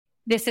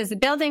This is the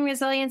Building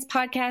Resilience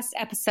Podcast,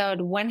 episode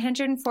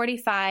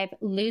 145,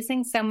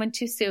 Losing Someone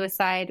to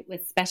Suicide,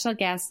 with special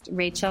guest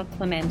Rachael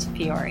Clement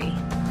Fiore.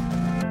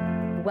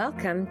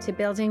 Welcome to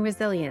Building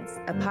Resilience,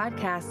 a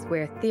podcast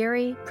where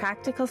theory,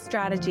 practical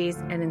strategies,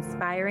 and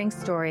inspiring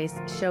stories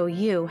show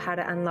you how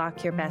to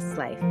unlock your best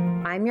life.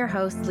 I'm your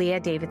host, Leah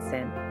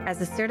Davidson.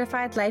 As a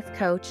certified life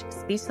coach,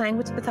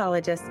 speech-language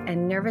pathologist,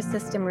 and nervous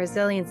system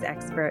resilience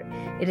expert,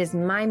 it is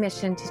my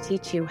mission to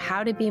teach you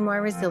how to be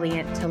more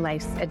resilient to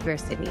life's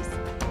adversities.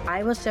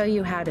 I will show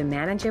you how to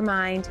manage your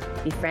mind,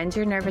 befriend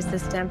your nervous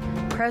system,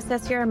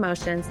 process your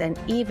emotions, and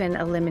even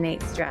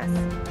eliminate stress.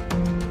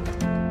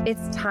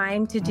 It's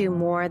time to do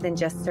more than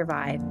just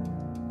survive.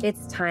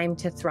 It's time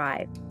to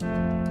thrive.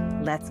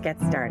 Let's get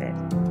started.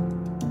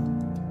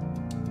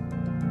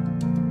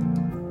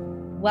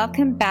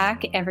 Welcome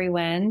back,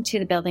 everyone, to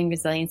the Building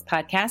Resilience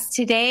Podcast.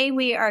 Today,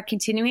 we are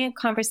continuing a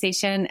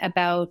conversation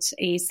about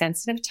a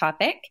sensitive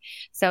topic.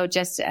 So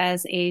just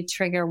as a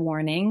trigger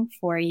warning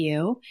for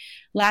you,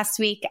 last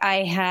week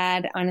I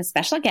had on a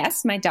special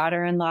guest, my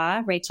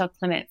daughter-in-law, Rachael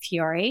Clement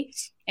Fiore,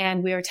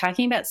 and we were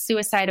talking about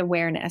suicide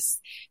awareness.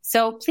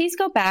 So please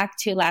go back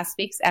to last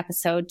week's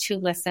episode to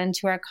listen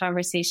to our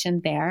conversation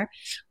there.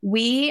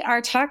 We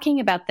are talking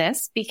about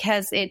this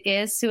because it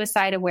is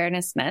Suicide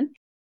Awareness Month.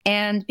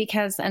 And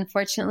because,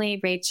 unfortunately,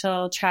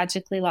 Rachael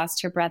tragically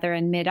lost her brother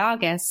in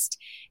mid-August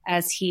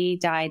as he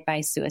died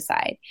by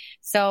suicide.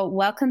 So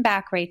welcome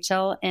back,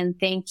 Rachael, and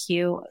thank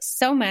you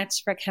so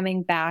much for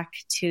coming back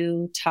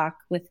to talk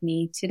with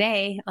me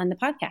today on the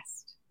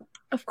podcast.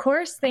 Of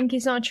course. Thank you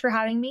so much for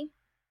having me.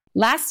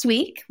 Last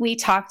week, we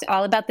talked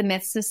all about the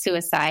myths of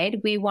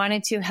suicide. We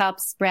wanted to help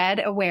spread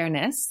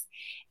awareness.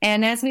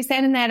 And as we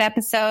said in that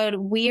episode,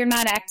 we are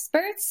not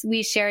experts.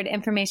 We shared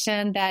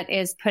information that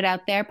is put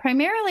out there.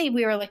 Primarily,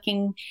 we were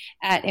looking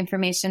at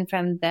information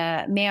from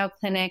the Mayo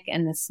Clinic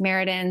and the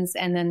Samaritans.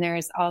 And then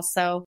there's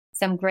also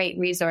some great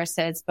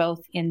resources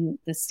both in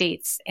the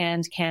States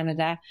and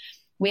Canada.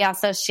 We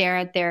also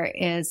shared there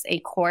is a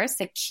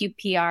course, a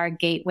QPR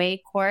Gateway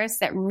course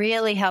that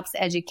really helps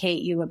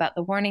educate you about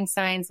the warning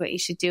signs, what you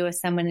should do if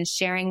someone is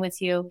sharing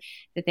with you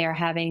that they're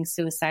having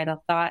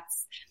suicidal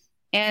thoughts.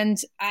 And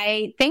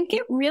I think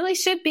it really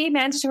should be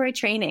mandatory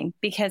training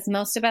because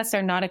most of us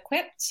are not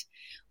equipped.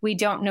 We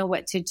don't know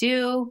what to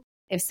do.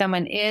 If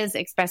someone is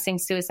expressing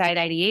suicide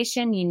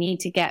ideation, you need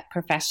to get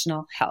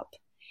professional help.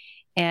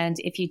 And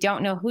if you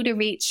don't know who to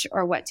reach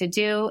or what to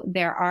do,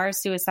 there are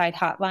suicide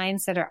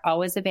hotlines that are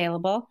always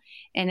available.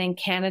 And in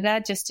Canada,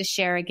 just to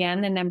share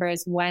again, the number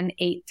is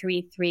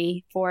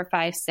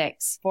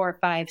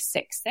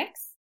 1-833-456-4566.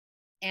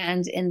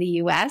 And in the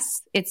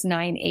US, it's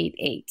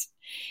 988.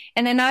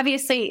 And then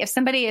obviously, if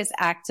somebody is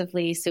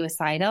actively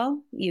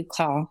suicidal, you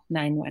call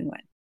 911.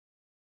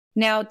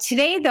 Now,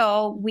 today,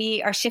 though,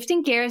 we are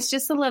shifting gears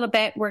just a little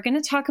bit. We're going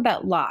to talk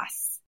about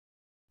loss.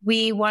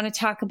 We want to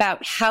talk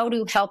about how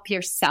to help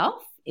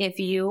yourself if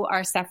you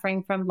are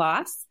suffering from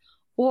loss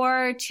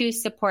or to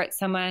support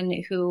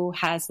someone who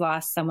has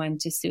lost someone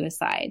to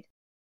suicide.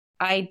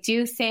 I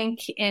do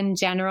think in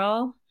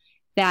general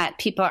that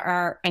people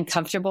are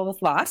uncomfortable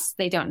with loss.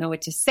 They don't know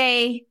what to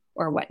say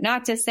or what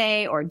not to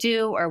say or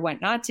do or what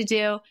not to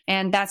do.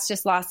 And that's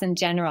just loss in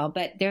general.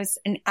 But there's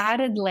an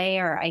added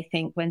layer, I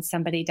think, when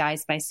somebody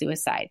dies by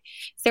suicide.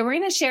 So we're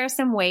going to share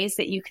some ways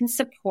that you can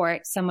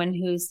support someone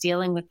who's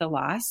dealing with the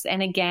loss.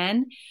 And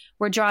again,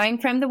 we're drawing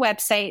from the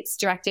websites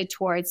directed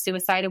towards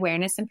suicide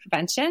awareness and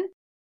prevention.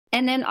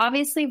 And then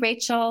obviously,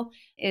 Rachael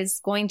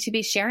is going to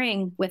be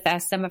sharing with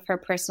us some of her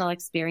personal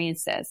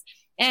experiences.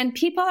 And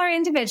people are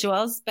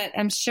individuals, but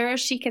I'm sure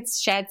she could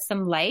shed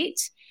some light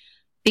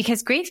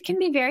because grief can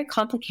be very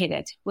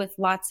complicated with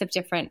lots of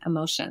different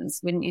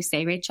emotions. Wouldn't you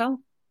say, Rachael?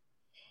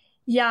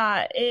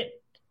 Yeah, it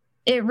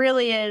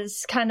really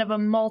is kind of a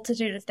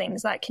multitude of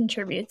things that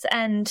contributes.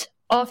 And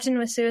often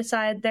with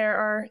suicide, there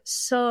are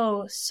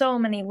so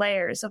many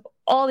layers of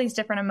all these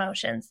different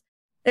emotions.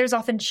 There's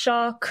often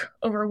shock,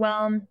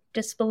 overwhelm,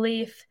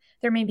 disbelief.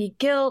 There may be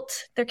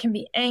guilt. There can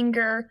be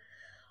anger,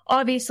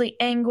 obviously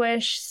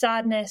anguish,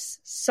 sadness,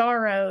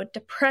 sorrow,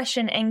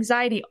 depression,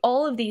 anxiety,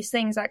 all of these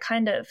things that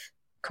kind of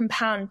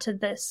compound to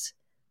this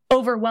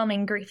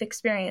overwhelming grief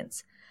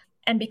experience.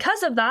 And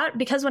because of that,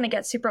 because when it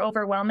gets super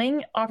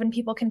overwhelming, often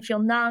people can feel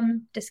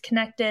numb,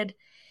 disconnected,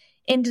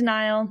 in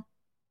denial.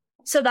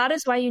 So that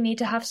is why you need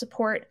to have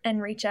support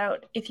and reach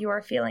out if you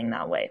are feeling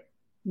that way.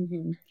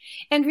 Mm-hmm.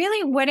 And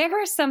really,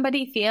 whatever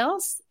somebody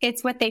feels,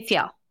 it's what they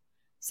feel.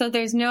 So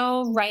there's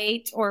no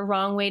right or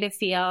wrong way to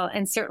feel,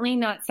 and certainly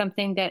not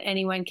something that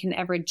anyone can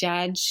ever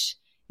judge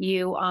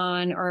you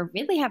on or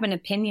really have an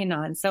opinion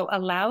on. So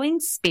allowing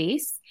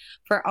space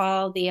for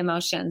all the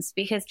emotions,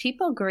 because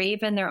people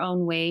grieve in their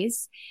own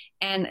ways.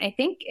 And I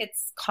think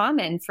it's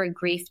common for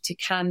grief to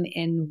come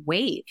in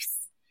waves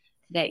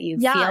that you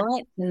feel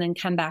it and then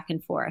come back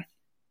and forth.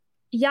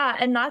 Yeah.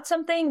 And that's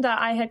something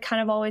that I had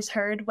kind of always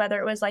heard,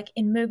 whether it was like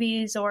in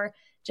movies or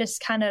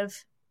just kind of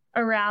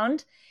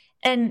around.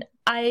 And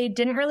I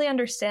didn't really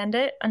understand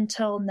it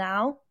until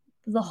now.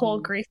 The whole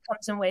grief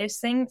comes in waves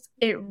thing,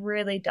 it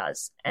really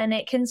does. And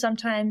it can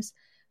sometimes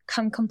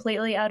come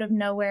completely out of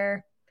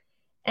nowhere.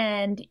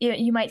 And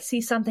you might see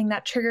something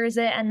that triggers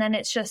it, and then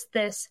it's just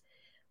this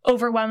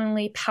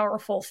overwhelmingly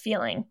powerful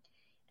feeling.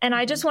 And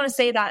I just want to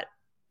say that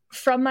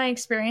from my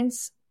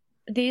experience,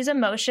 these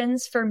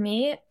emotions for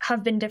me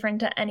have been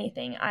different to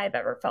anything I've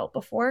ever felt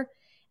before.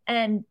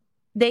 And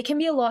they can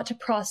be a lot to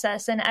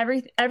process, and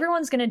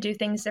everyone's going to do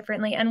things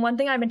differently. And one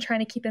thing I've been trying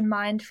to keep in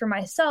mind for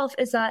myself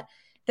is that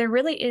there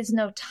really is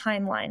no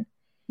timeline.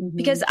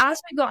 Because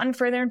as we've gotten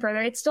further and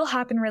further, it still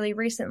happened really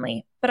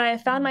recently. But I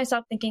have found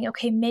myself thinking,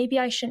 okay, maybe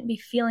I shouldn't be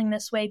feeling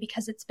this way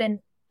because it's been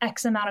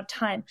X amount of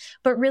time.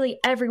 But really,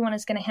 everyone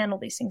is going to handle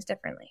these things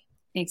differently.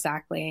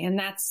 Exactly. And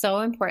that's so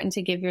important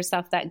to give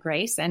yourself that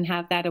grace and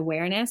have that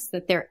awareness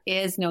that there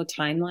is no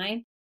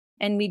timeline.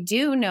 And we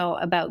do know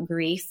about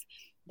grief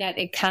that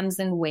it comes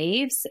in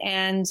waves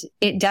and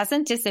it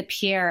doesn't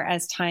disappear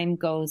as time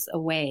goes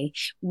away.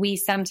 We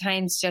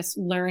sometimes just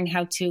learn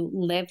how to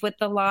live with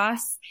the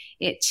loss.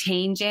 It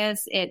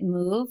changes, it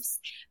moves,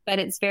 but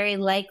it's very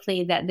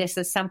likely that this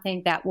is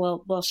something that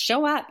will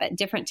show up at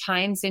different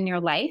times in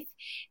your life,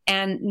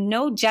 and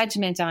no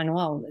judgment on,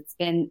 well, it's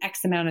been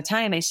X amount of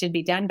time, I should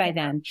be done by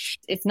then.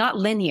 It's not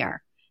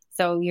linear.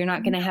 So you're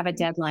not going to have a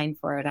deadline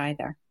for it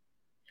either.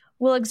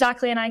 Well,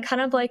 exactly. And I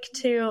kind of like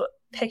to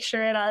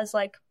picture it as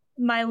like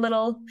my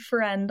little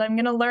friend. I'm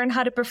going to learn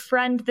how to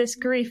befriend this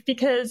grief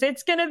because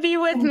it's going to be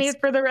with me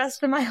for the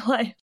rest of my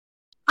life.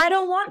 I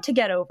don't want to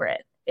get over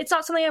it. It's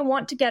not something I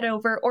want to get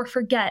over or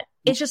forget.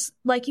 It's just,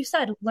 like you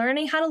said,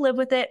 learning how to live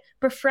with it,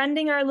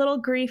 befriending our little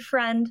grief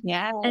friend,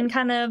 and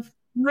kind of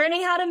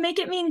learning how to make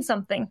it mean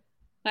something.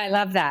 I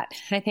love that.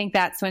 I think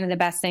that's one of the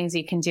best things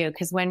you can do,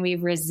 because when we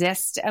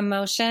resist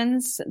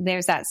emotions,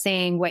 there's that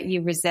saying, what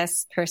you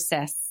resist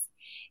persists.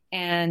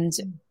 And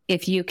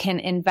if you can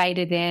invite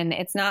it in,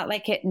 it's not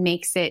like it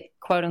makes it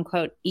quote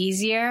unquote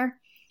easier,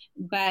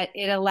 but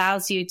it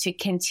allows you to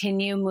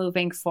continue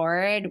moving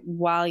forward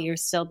while you're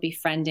still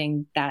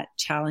befriending that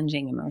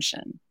challenging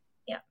emotion.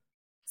 Yeah.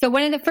 So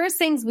one of the first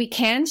things we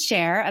can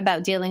share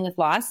about dealing with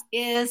loss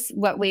is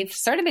what we've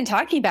sort of been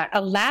talking about: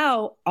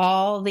 allow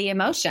all the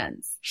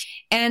emotions.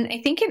 And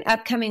I think in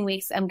upcoming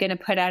weeks, I'm going to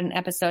put out an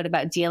episode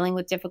about dealing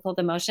with difficult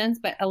emotions,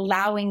 but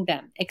allowing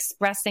them,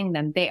 expressing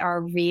them. They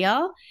are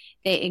real,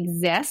 they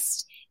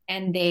exist,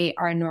 and they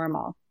are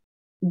normal.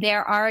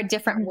 There are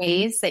different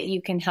ways that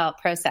you can help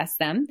process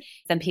them.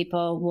 Some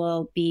people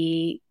will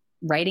be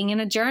writing in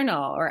a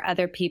journal, or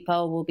other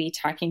people will be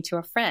talking to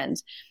a friend.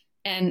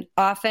 And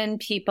often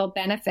people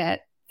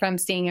benefit from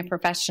seeing a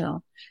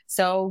professional.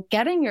 So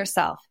getting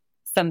yourself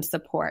some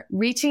support,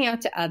 reaching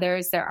out to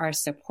others. There are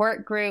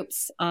support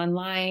groups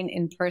online,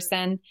 in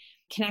person.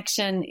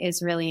 Connection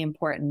is really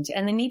important.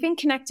 And then even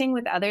connecting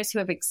with others who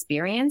have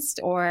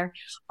experienced or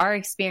are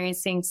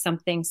experiencing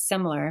something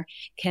similar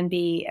can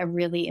be a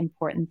really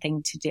important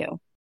thing to do.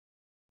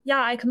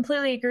 Yeah, I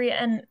completely agree.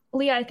 And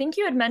Leah, I think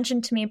you had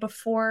mentioned to me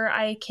before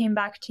I came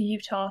back to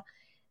Utah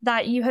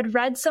that you had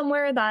read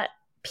somewhere that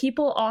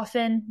people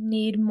often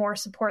need more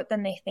support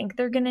than they think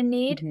they're going to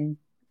need,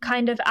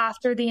 kind of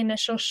after the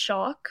initial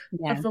shock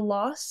of the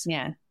loss.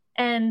 Yeah.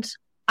 And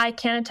I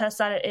can attest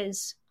that it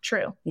is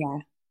true. Yeah.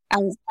 I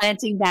was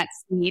planting that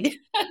seed.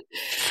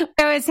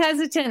 I was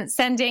hesitant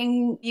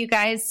sending you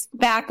guys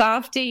back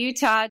off to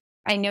Utah.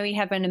 I know you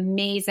have an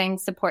amazing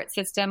support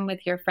system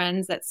with your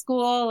friends at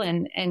school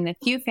and a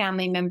few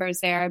family members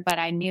there, but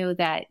I knew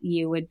that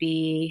you would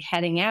be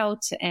heading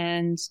out,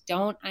 and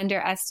don't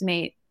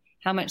underestimate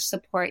how much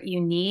support you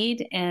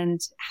need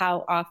and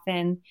how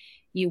often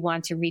you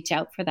want to reach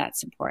out for that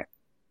support.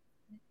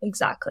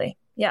 Exactly.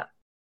 Yeah.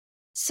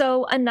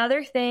 So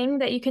another thing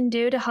that you can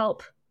do to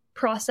help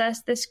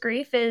process this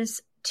grief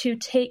is to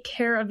take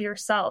care of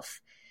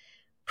yourself.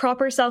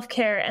 Proper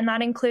self-care, and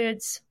that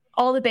includes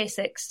all the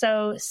basics.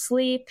 So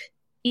sleep,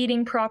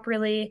 eating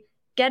properly,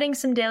 getting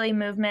some daily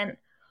movement,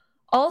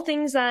 all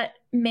things that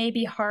may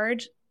be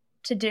hard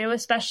to do,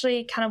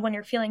 especially kind of when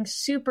you're feeling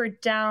super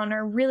down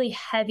or really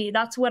heavy.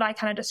 That's what I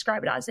kind of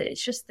describe it as.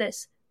 It's just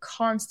this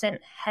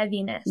constant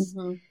heaviness.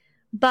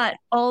 But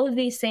all of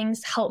these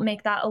things help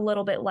make that a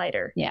little bit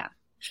lighter. Yeah.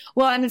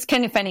 Well, and it's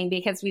kind of funny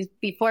because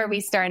before we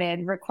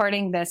started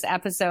recording this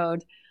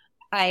episode,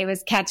 I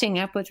was catching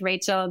up with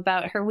Rachael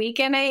about her week.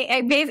 And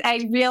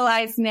I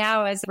realized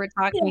now as we're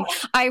talking,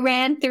 I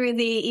ran through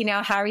the,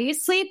 how are you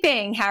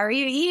sleeping? How are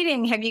you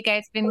eating? Have you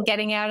guys been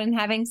getting out and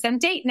having some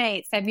date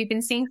nights? Have you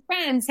been seeing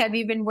friends? Have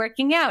you been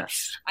working out?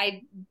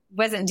 I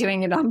wasn't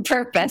doing it on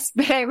purpose,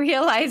 but I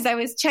realized I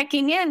was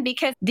checking in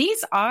because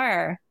these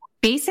are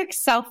basic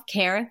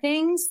self-care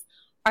things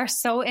are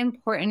so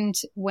important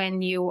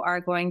when you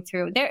are going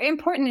through, they're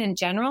important in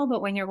general,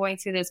 but when you're going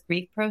through this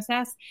grief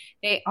process,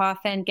 they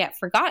often get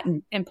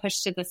forgotten and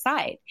pushed to the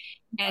side.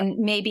 And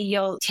maybe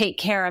you'll take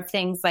care of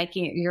things like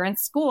you're in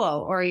school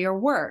or your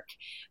work,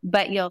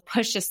 but you'll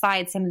push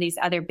aside some of these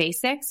other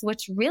basics,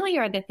 which really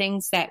are the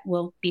things that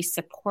will be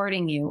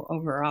supporting you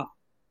overall.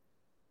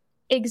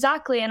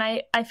 Exactly. And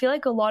I feel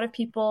like a lot of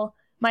people,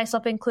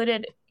 myself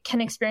included, can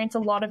experience a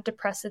lot of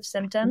depressive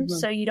symptoms.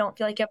 So you don't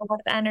feel like you have a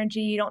lot of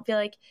energy. You don't feel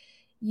like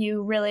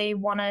you really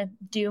want to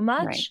do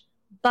much.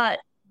 but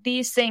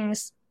these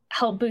things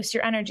help boost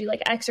your energy,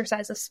 like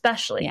exercise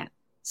especially. Yeah.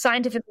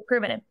 Scientifically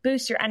proven, it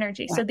boosts your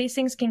energy. Yeah. So these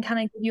things can kind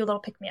of give you a little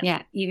pick-me-up.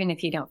 Yeah, even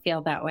if you don't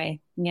feel that way.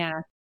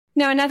 Yeah.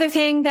 Now, another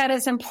thing that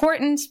is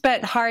important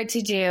but hard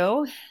to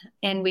do,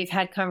 and we've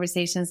had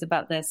conversations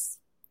about this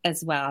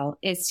as well,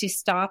 is to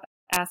stop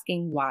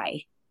asking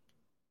why.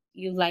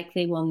 You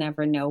likely will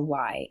never know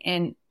why.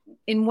 And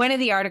in one of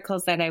the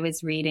articles that I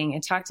was reading,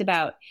 it talked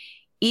about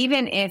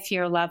even if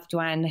your loved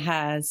one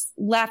has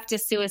left a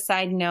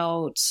suicide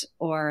note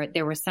or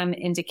there were some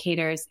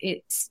indicators,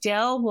 it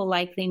still will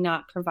likely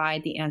not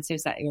provide the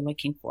answers that you're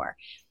looking for.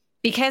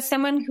 Because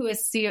someone who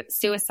is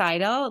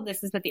suicidal,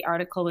 this is what the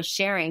article was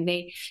sharing,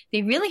 they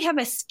really have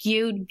a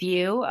skewed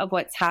view of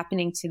what's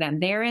happening to them.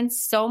 They're in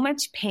so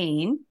much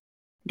pain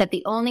that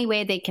the only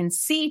way they can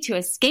see to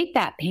escape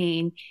that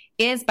pain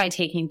is by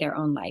taking their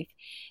own life.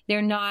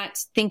 They're not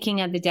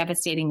thinking of the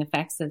devastating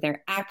effects of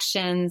their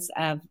actions,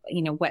 of,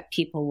 what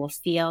people will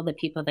feel, the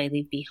people they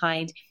leave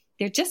behind.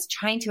 They're just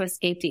trying to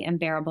escape the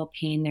unbearable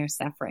pain they're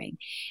suffering.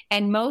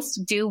 And most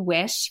do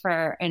wish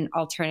for an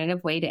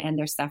alternative way to end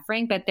their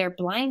suffering, but they're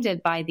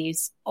blinded by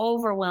these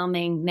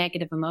overwhelming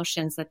negative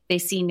emotions that they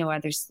see no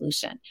other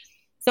solution.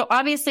 So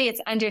obviously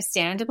it's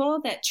understandable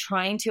that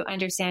trying to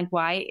understand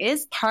why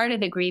is part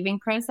of the grieving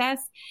process,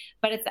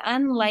 but it's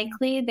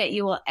unlikely that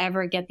you will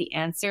ever get the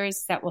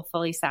answers that will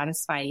fully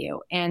satisfy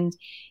you. And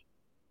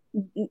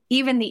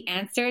even the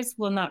answers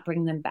will not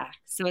bring them back.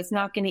 So it's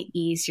not going to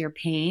ease your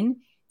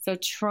pain. So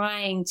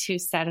trying to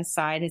set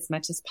aside as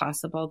much as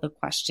possible the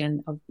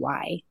question of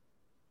why.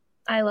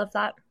 I love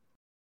that.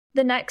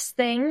 The next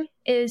thing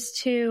is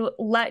to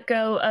let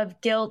go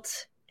of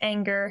guilt,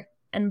 anger,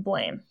 and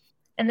blame.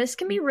 And this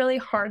can be really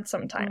hard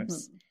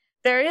sometimes. Mm-hmm.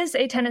 There is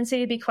a tendency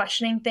to be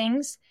questioning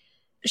things.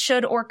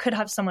 Should or could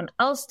have someone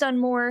else done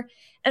more?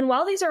 And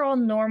while these are all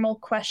normal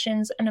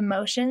questions and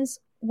emotions,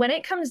 when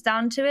it comes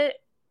down to it,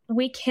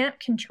 we can't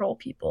control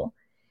people.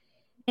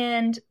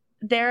 And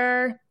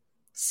there are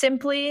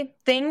simply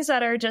things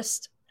that are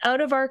just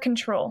out of our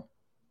control.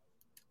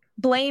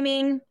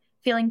 Blaming,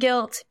 feeling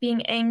guilt,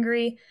 being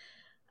angry,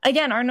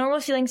 again, are normal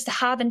feelings to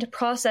have and to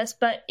process,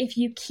 but if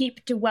you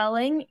keep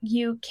dwelling,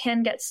 you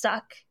can get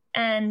stuck.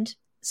 And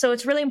so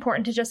it's really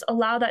important to just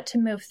allow that to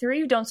move through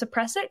you. Don't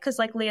suppress it, because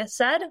like Leah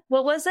said,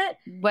 what was it?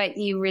 What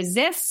you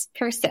resist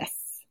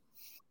persists.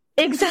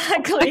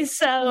 Exactly.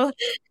 So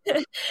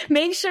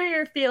make sure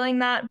you're feeling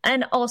that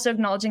and also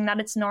acknowledging that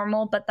it's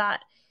normal, but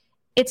that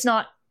it's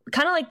not,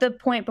 kind of like the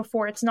point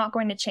before, it's not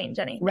going to change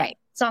anything. Right.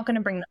 It's not going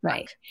to bring them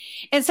back.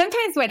 And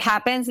sometimes what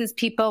happens is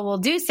people will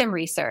do some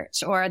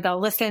research, or they'll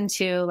listen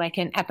to like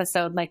an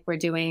episode like we're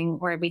doing,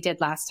 or we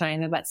did last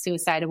time about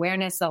suicide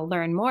awareness. They'll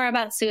learn more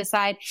about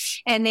suicide,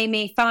 and they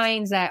may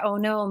find that, oh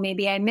no,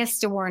 maybe I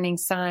missed a warning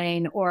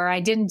sign, or I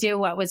didn't do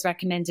what was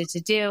recommended to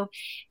do.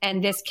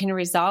 And this can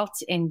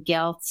result in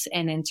guilt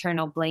and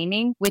internal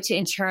blaming, which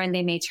in turn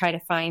they may try to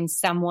find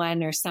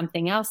someone or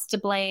something else to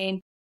blame.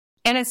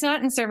 And it's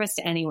not in service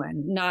to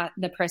anyone, not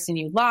the person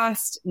you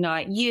lost,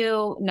 not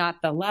you, not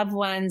the loved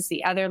ones,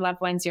 the other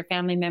loved ones, your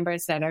family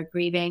members that are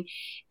grieving.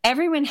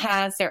 Everyone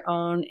has their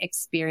own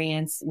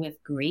experience with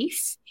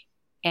grief,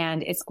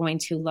 and it's going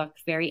to look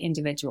very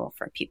individual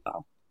for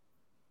people.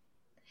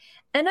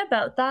 And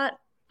about that,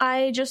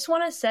 I just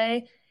want to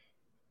say,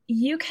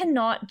 you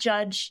cannot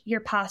judge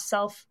your past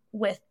self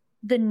with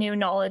the new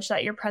knowledge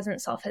that your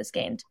present self has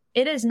gained.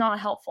 It is not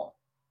helpful.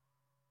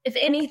 If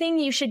anything,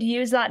 you should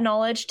use that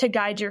knowledge to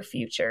guide your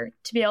future,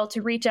 to be able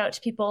to reach out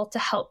to people, to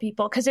help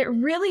people, because it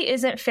really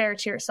isn't fair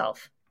to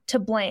yourself to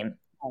blame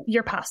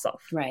your past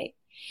self. Right.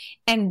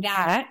 And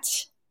that,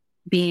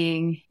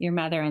 being your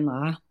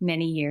mother-in-law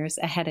many years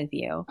ahead of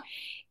you,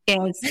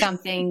 is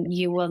something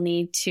you will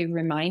need to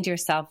remind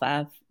yourself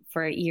of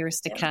for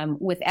years to come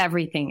with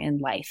everything in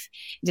life.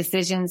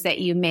 Decisions that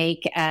you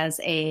make as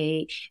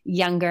a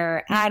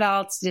younger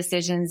adult,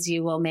 decisions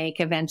you will make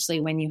eventually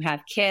when you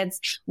have kids.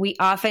 We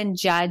often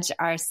judge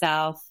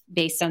ourselves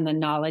based on the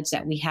knowledge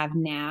that we have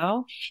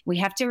now. We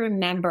have to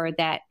remember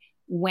that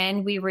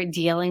when we were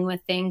dealing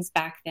with things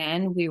back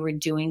then, we were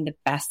doing the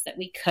best that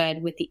we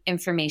could with the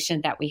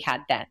information that we had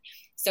then.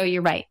 So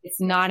you're right.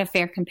 It's not a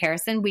fair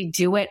comparison. We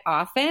do it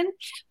often,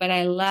 but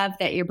I love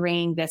that you're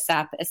bringing this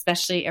up,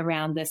 especially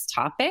around this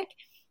topic,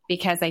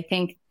 because I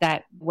think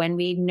that when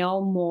we know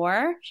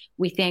more,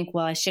 we think,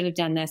 well, I should have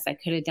done this. I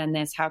could have done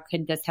this. How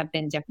could this have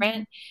been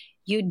different?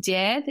 You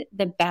did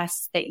the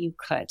best that you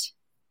could.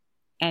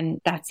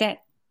 And that's it.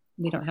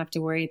 We don't have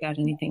to worry about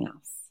anything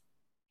else.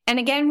 And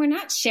again, we're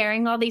not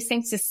sharing all these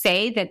things to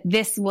say that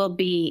this will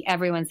be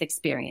everyone's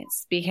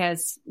experience,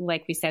 because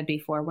like we said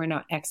before, we're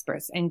not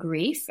experts. And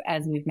grief,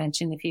 as we've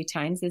mentioned a few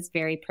times, is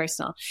very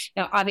personal.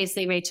 Now,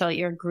 obviously, Rachael,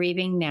 you're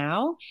grieving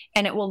now,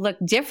 and it will look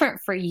different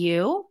for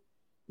you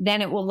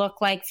than it will look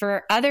like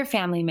for other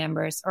family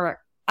members or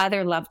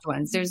other loved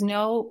ones. There's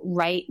no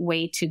right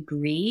way to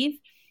grieve.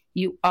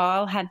 You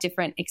all have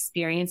different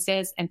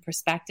experiences and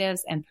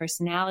perspectives and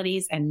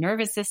personalities and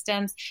nervous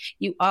systems.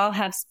 You all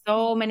have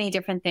so many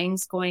different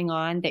things going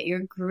on that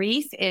your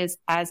grief is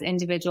as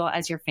individual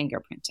as your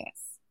fingerprint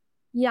is.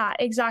 Yeah,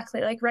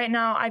 exactly. Like right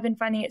now, I've been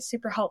finding it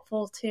super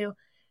helpful to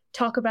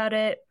talk about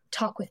it,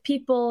 talk with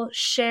people,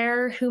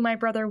 share who my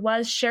brother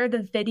was, share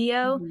the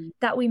video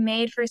that we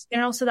made for his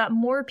funeral so that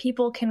more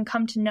people can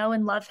come to know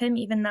and love him,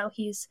 even though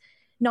he's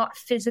not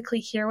physically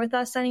here with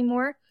us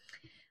anymore.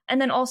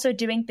 And then also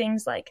doing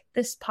things like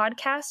this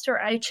podcast, or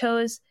I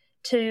chose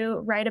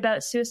to write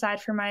about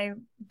suicide for my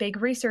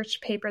big research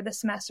paper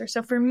this semester.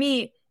 So for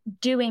me,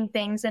 doing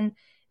things and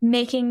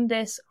making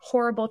this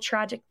horrible,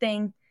 tragic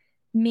thing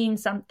mean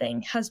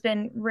something has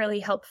been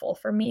really helpful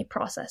for me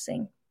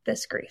processing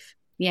this grief.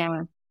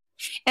 Yeah.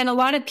 And a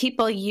lot of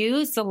people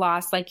use the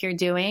loss like you're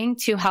doing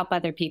to help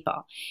other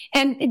people.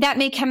 And that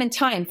may come in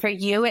time. For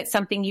you, it's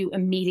something you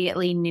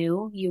immediately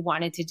knew you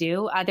wanted to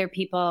do. Other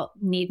people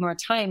need more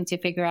time to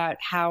figure out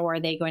how are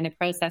they going to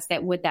process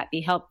it. Would that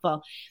be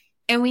helpful?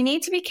 And we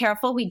need to be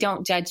careful we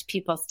don't judge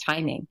people's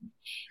timing,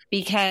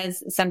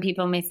 because some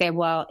people may say,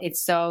 well,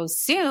 it's so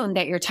soon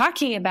that you're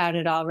talking about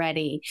it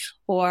already.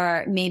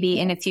 Or maybe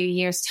in a few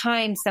years'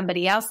 time,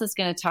 somebody else is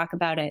going to talk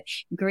about it.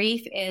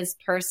 Grief is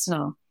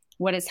personal.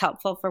 What is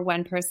helpful for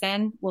one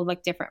person will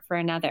look different for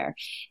another.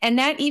 And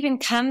that even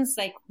comes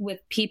like with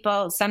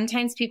people.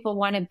 Sometimes people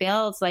want to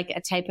build like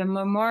a type of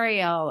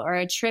memorial or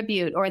a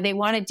tribute, or they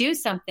want to do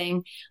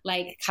something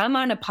like come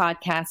on a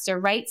podcast or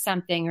write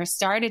something or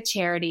start a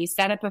charity,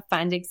 set up a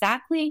fund,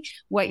 exactly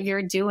what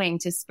you're doing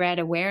to spread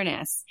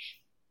awareness.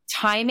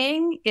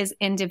 Timing is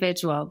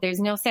individual.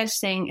 There's no such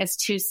thing as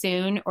too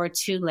soon or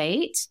too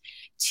late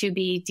to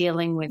be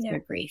dealing with your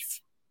grief.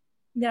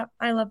 Yeah,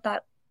 I love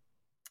that.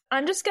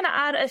 I'm just going to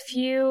add a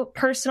few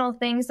personal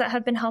things that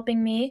have been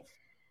helping me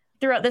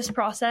throughout this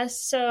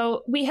process.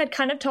 So we had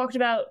kind of talked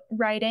about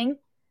writing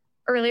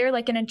earlier,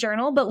 like in a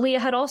journal, but Leah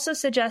had also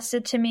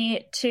suggested to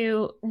me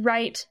to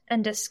write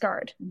and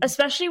discard,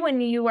 especially when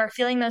you are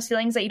feeling those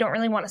feelings that you don't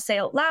really want to say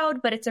out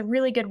loud, but it's a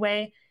really good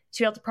way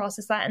to be able to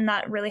process that. And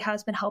that really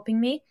has been helping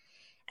me.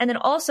 And then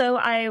also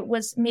I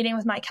was meeting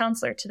with my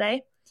counselor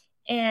today,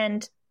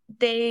 and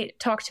they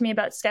talked to me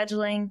about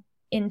scheduling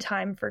in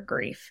time for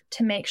grief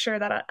to make sure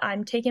that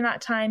I'm taking that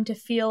time to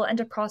feel and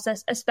to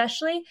process,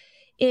 especially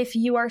if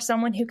you are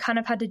someone who kind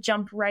of had to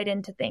jump right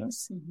into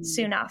things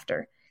soon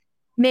after.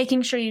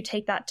 Making sure you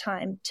take that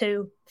time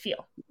to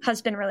feel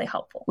has been really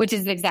helpful. Which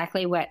is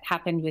exactly what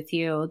happened with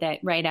you, that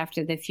right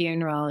after the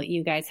funeral,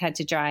 you guys had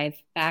to drive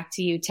back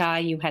to Utah.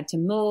 You had to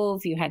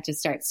move. You had to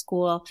start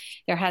school.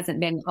 There hasn't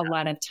been a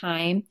lot of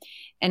time.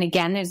 And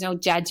again, there's no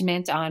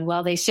judgment on,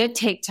 well, they should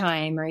take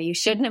time, or you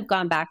shouldn't have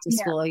gone back to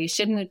school. You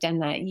shouldn't have done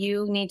that.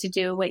 You need to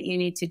do what you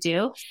need to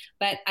do.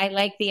 But I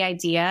like the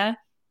idea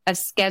of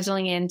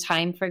scheduling in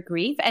time for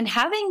grief and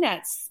having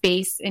that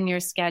space in your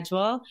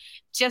schedule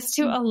just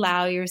to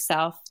allow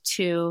yourself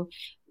to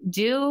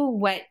do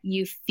what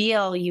you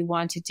feel you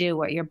want to do,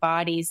 what your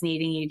body's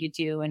needing you to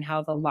do, and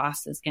how the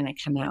loss is going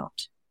to come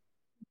out.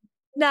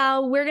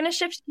 Now we're going to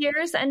shift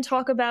gears and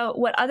talk about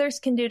what others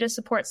can do to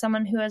support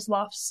someone who has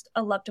lost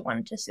a loved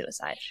one to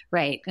suicide.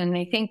 Right. And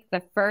I think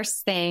the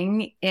first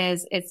thing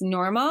is it's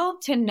normal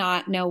to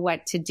not know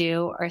what to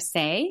do or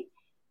say.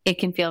 It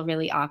can feel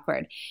really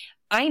awkward.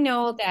 I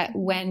know that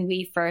when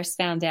we first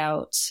found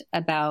out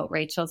about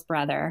Rachel's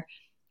brother,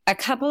 a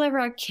couple of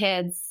our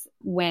kids,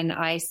 when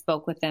I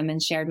spoke with them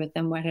and shared with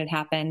them what had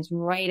happened,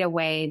 right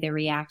away, the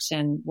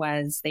reaction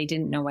was they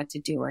didn't know what to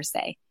do or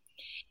say.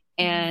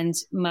 And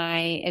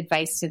my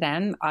advice to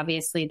them,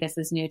 obviously, this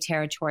is new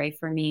territory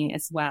for me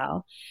as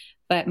well,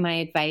 but my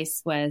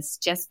advice was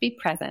just be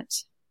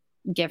present.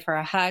 Give her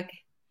a hug.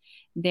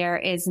 There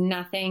is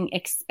nothing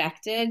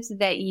expected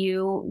that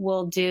you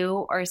will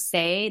do or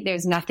say.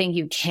 There's nothing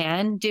you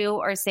can do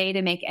or say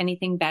to make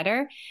anything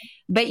better,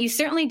 but you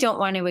certainly don't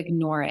want to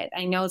ignore it.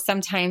 I know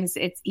sometimes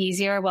it's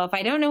easier. Well, if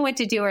I don't know what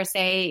to do or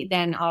say,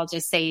 then I'll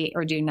just say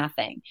or do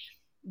nothing.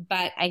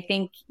 But I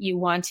think you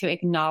want to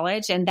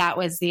acknowledge, and that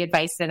was the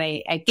advice that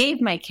I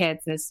gave my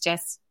kids, is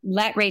just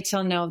let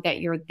Rachael know that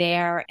you're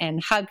there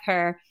and hug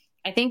her.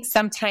 I think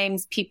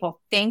sometimes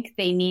people think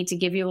they need to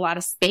give you a lot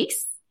of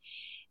space,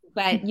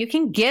 but you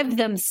can give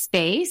them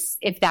space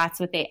if that's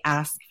what they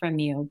ask from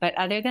you. But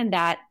other than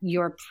that,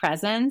 your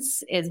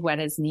presence is what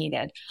is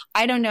needed.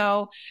 I don't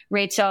know,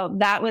 Rachael,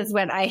 that was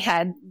what I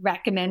had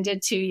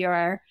recommended to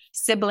your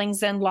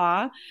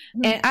siblings-in-law.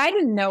 And I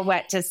didn't know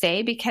what to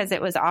say because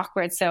it was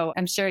awkward. So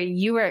I'm sure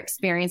you were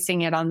experiencing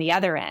it on the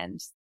other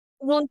end.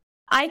 Well,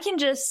 I can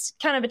just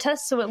kind of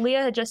attest to what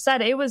Leah had just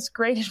said. It was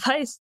great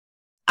advice.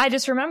 I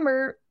just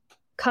remember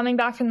coming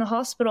back from the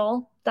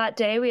hospital that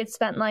day. We had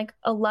spent like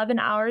 11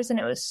 hours and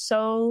it was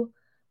so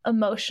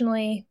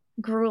emotionally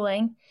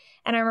grueling.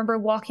 And I remember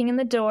walking in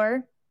the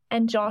door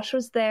and Josh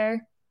was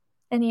there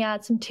and he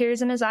had some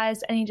tears in his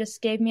eyes and he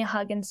just gave me a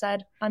hug and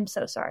said, "I'm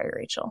so sorry,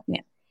 Rachael."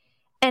 Yeah.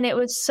 And it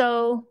was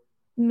so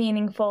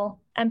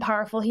meaningful and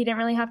powerful. He didn't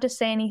really have to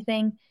say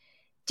anything,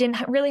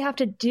 didn't really have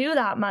to do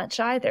that much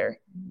either,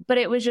 but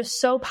it was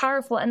just so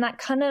powerful. And that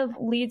kind of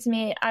leads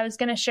me, I was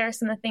going to share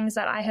some of the things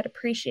that I had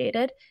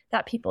appreciated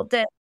that people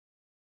did.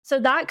 So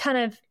that kind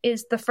of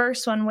is the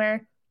first one,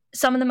 where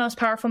some of the most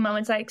powerful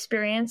moments I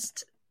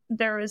experienced,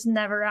 there was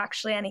never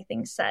actually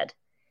anything said.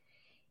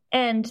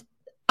 And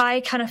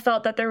I kind of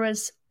felt that there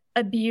was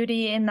a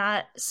beauty in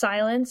that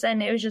silence,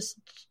 and it was just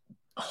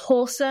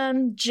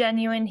wholesome,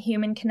 genuine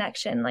human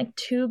connection, like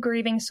two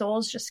grieving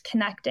souls just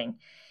connecting.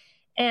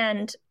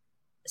 And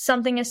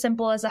something as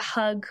simple as a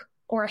hug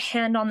or a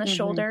hand on the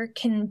shoulder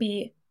can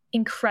be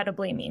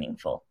incredibly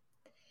meaningful.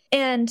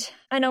 And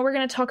I know we're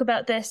going to talk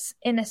about this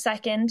in a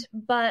second,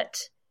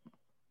 but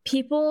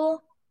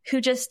people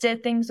who just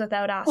did things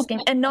without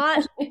asking, and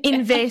not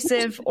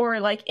invasive or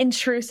like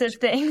intrusive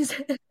things,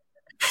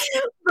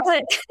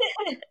 but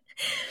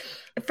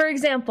for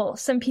example,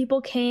 some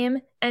people came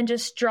and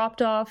just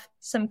dropped off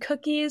some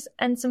cookies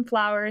and some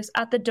flowers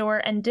at the door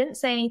and didn't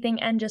say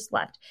anything and just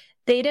left.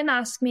 They didn't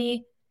ask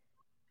me,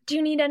 do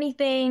you need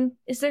anything?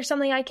 Is there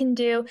something I can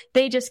do?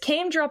 They just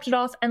came, dropped it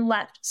off, and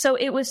left. So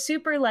it was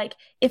super like,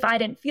 if I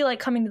didn't feel like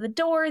coming to the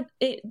door,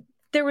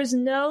 there was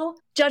no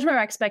judgment or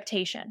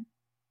expectation.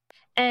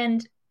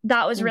 And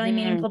that was really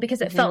meaningful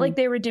because it felt like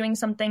they were doing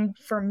something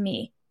for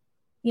me,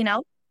 you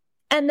know?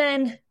 And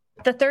then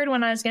the third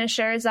one I was going to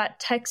share is that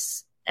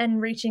texts and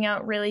reaching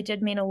out really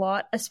did mean a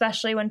lot,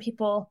 especially when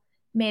people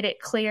made it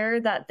clear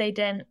that they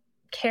didn't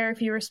care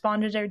if you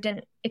responded or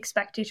didn't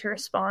expect you to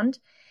respond.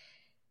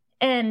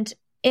 And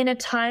in a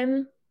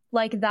time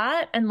like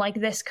that, and like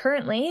this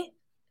currently,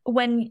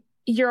 when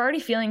you're already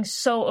feeling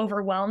so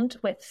overwhelmed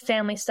with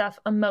family stuff,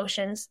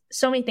 emotions,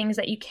 so many things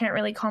that you can't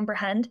really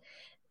comprehend,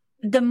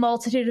 the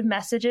multitude of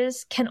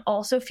messages can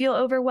also feel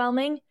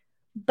overwhelming,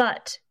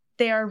 but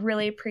they are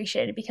really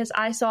appreciated because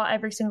I saw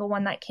every single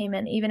one that came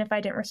in, even if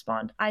I didn't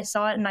respond. I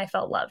saw it and I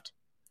felt loved.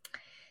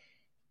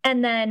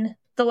 And then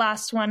the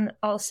last one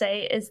I'll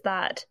say is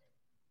that,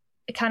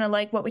 kind of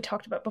like what we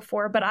talked about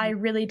before, but I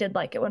really did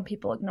like it when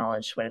people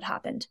acknowledged what had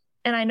happened.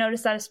 And I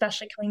noticed that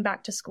especially coming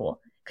back to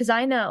school, because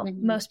I know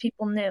most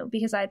people knew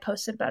because I had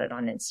posted about it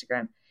on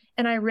Instagram.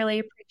 And I really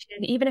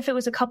appreciated it, even if it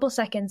was a couple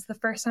seconds, the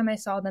first time I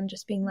saw them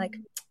just being like,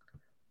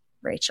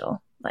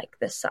 Rachel, like,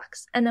 this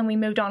sucks. And then we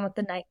moved on with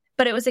the night,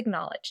 but it was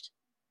acknowledged.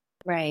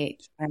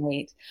 Right.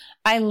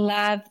 I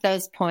love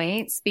those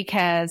points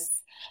because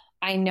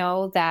I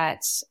know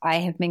that I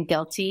have been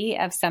guilty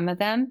of some of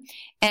them.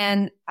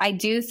 And I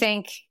do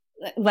think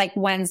like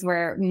ones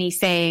where me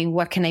saying,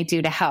 what can I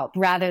do to help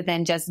rather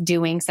than just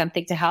doing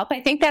something to help. I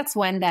think that's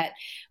one that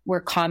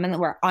where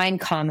I'm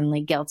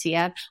commonly guilty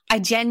of. I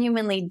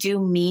genuinely do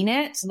mean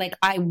it. Like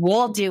I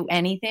will do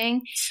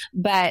anything,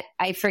 but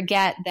I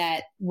forget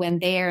that when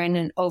they are in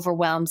an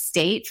overwhelmed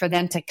state, for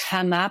them to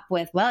come up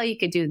with, well, you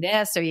could do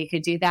this or you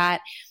could do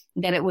that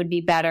it would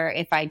be better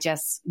if I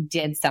just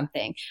did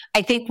something.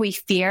 I think we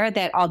fear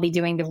that I'll be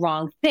doing the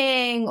wrong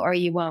thing or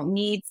you won't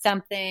need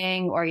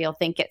something or you'll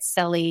think it's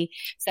silly.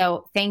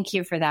 So thank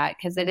you for that,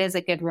 because it is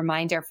a good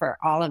reminder for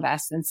all of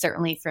us, and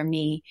certainly for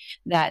me,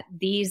 that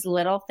these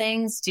little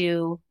things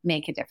do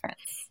make a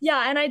difference.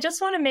 Yeah. And I just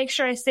want to make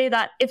sure I say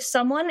that if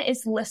someone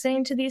is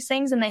listening to these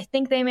things and they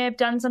think they may have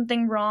done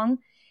something wrong,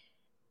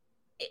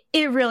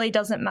 it really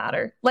doesn't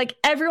matter. Like,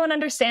 everyone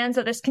understands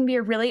that this can be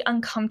a really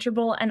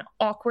uncomfortable and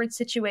awkward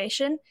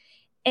situation.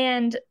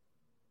 And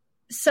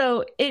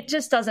so it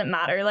just doesn't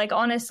matter. Like,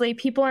 honestly,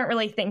 people aren't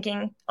really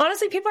thinking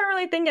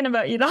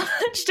about you that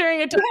much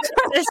during a time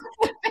like this.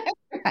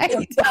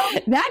 Right.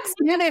 That's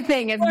the other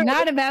thing. It's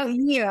not about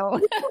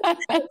you.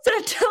 So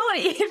don't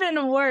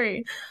even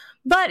worry.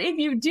 But if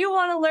you do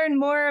want to learn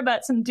more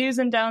about some do's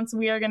and don'ts,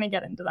 we are going to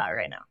get into that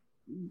right now.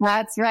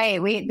 That's right.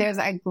 There's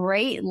a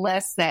great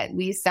list that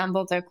we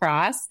stumbled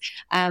across.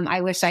 I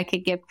wish I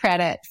could give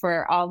credit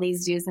for all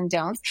these do's and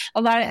don'ts.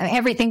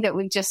 Everything that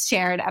we've just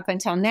shared up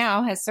until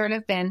now has sort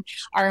of been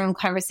our own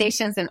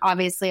conversations, and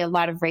obviously a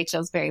lot of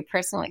Rachel's very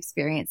personal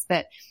experience.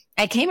 But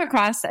I came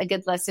across a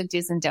good list of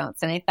do's and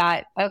don'ts, and I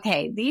thought,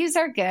 okay, these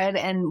are good.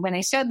 And when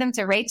I showed them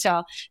to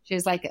Rachel, she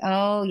was like,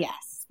 oh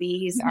yes,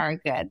 these are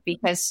good,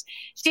 because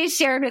she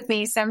shared with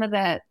me some of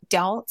the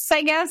don'ts,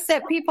 I guess,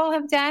 that people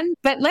have done.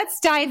 But let's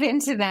dive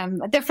into them.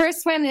 The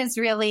first one is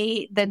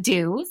really the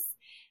do's.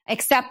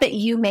 Accept that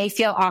you may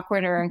feel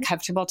awkward or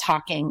uncomfortable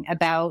talking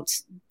about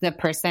the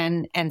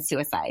person and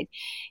suicide.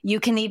 You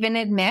can even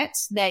admit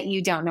that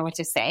you don't know what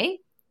to say,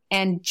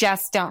 and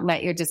just don't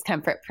let your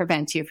discomfort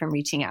prevent you from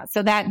reaching out.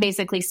 So that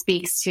basically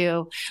speaks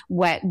to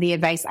what the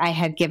advice I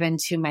had given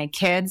to my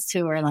kids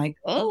who are like,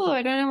 oh,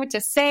 I don't know what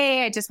to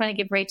say. I just want to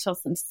give Rachel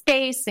some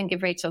space and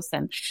give Rachel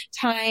some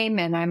time.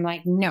 And I'm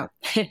like, no,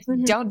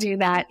 don't do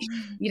that.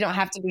 You don't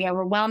have to be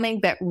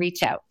overwhelming, but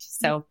reach out.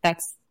 So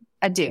that's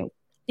a do.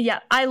 Yeah,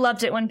 I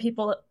loved it when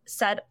people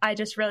said, I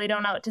just really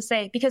don't know what to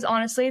say, because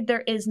honestly, there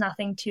is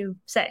nothing to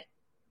say.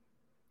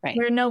 Right.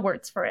 There are no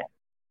words for it.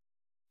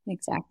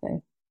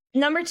 Exactly.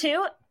 Number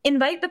 2,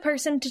 invite the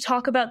person to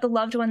talk about the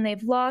loved one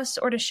they've lost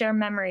or to share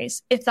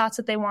memories, if that's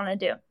what they want to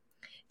do.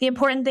 The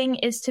important thing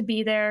is to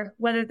be there,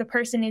 whether the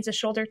person needs a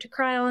shoulder to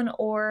cry on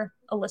or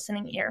a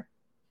listening ear.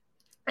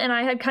 And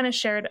I had kind of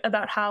shared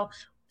about how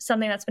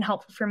something that's been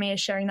helpful for me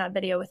is sharing that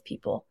video with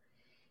people.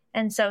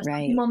 And so some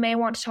people may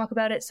want to talk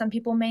about it, some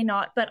people may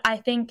not, but I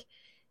think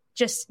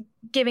just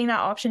giving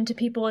that option to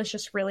people is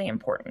just really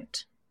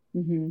important.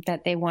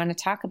 that they want to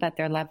talk about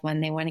their loved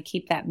one. They want to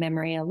keep that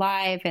memory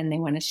alive, and they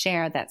want to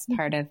share. That's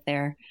part of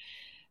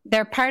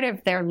they're part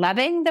of their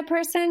loving the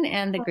person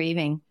and the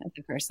grieving of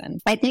the person.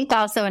 I think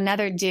also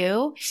another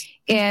do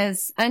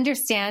is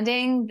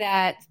understanding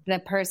that the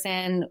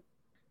person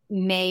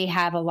may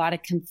have a lot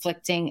of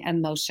conflicting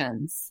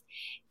emotions,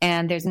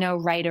 and there's no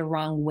right or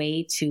wrong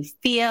way to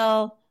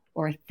feel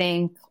or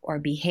think or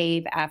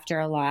behave after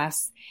a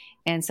loss.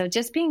 And so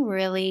just being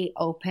really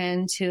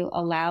open to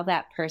allow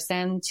that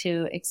person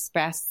to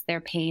express their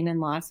pain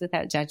and loss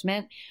without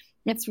judgment.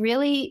 It's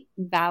really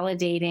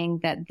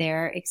validating that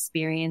their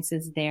experience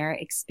is their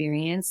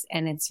experience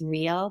and it's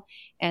real,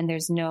 and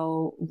there's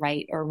no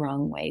right or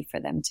wrong way for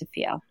them to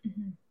feel.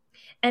 Mm-hmm.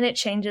 And it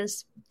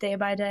changes day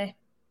by day.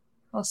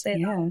 I'll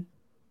say that.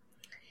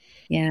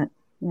 Yeah.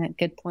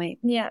 Good point.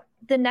 Yeah.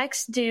 The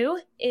next do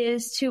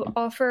is to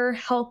offer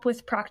help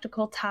with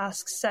practical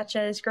tasks such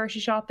as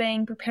grocery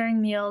shopping,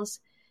 preparing meals,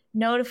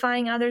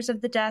 notifying others of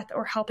the death,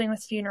 or helping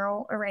with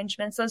funeral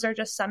arrangements. Those are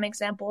just some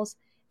examples.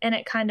 And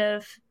it kind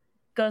of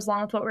goes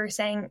along with what we were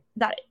saying,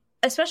 that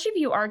especially if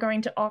you are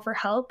going to offer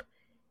help,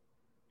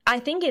 I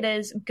think it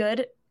is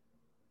good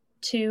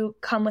to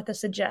come with a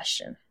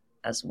suggestion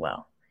as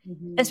well.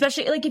 Mm-hmm.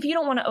 Especially like if you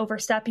don't want to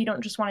overstep, you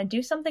don't just want to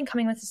do something,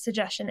 coming with a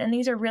suggestion. And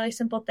these are really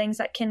simple things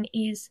that can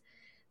ease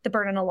the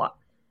burden a lot.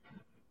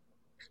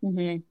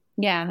 Mm-hmm.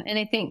 Yeah. And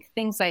I think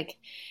things like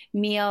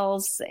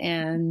meals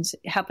and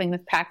helping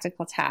with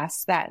practical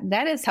tasks,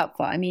 that is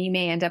helpful. I mean, you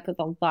may end up with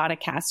a lot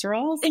of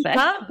casseroles. But...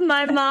 Yeah,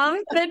 my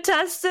mom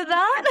attests to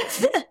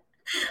that.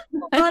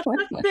 Lots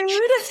of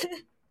food.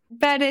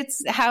 But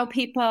it's how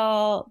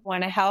people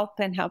want to help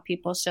and how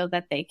people show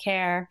that they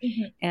care.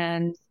 Mm-hmm.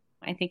 And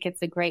I think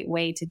it's a great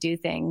way to do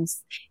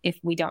things. If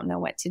we don't know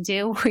what to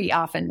do, we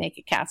often make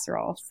a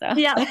casserole. So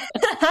yeah,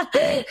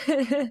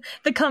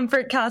 the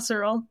comfort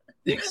casserole.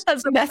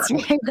 That's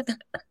right.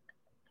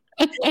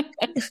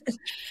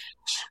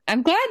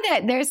 I'm glad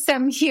that there's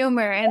some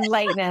humor and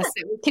lightness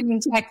that we can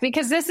inject,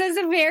 because this is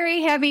a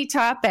very heavy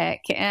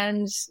topic,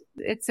 and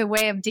it's a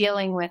way of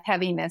dealing with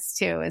heaviness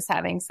too, is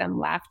having some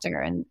laughter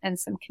and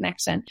some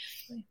connection.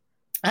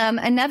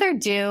 Another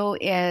do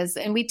is,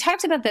 and we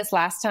talked about this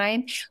last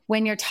time,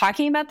 when you're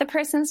talking about the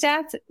person's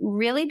death,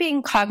 really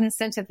being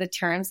cognizant of the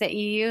terms that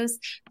you use: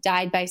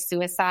 died by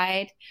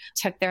suicide,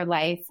 took their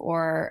life,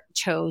 or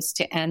chose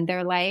to end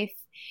their life,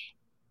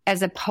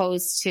 as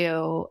opposed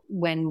to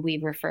when we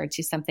refer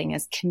to something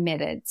as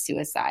committed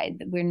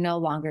suicide. We're no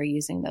longer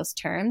using those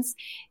terms.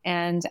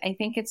 And I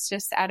think it's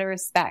just out of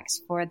respect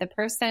for the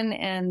person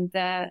and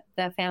the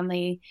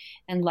family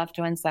and loved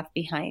ones left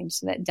behind,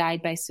 that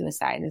died by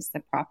suicide is the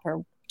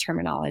proper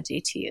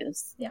terminology to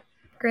use. Yeah,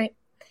 great.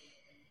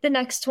 The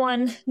next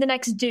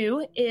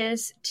do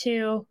is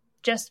to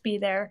just be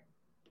there.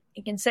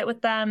 You can sit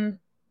with them,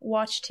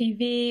 watch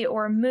TV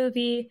or a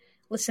movie,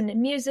 listen to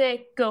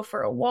music, go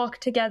for a walk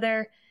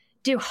together,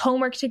 do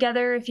homework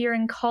together if you're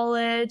in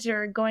college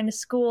or going to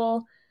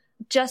school.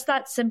 Just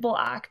that simple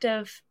act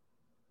of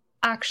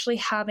actually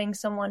having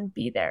someone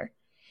be there.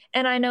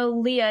 And I know,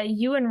 Leah,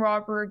 you and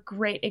Rob were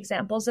great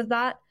examples of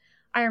that.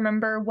 I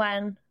remember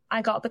when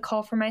I got the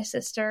call from my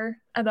sister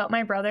about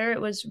my brother, it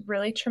was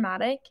really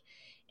traumatic.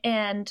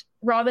 And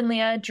Rob and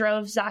Leah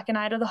drove Zach and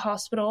I to the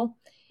hospital.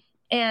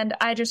 And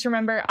I just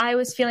remember I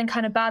was feeling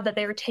kind of bad that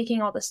they were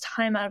taking all this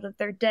time out of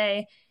their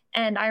day.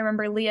 And I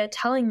remember Leah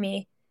telling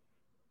me,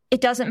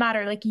 it doesn't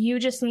matter. Like, you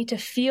just need to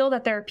feel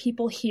that there are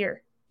people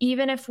here.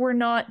 Even if we're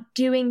not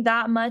doing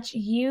that much,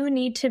 you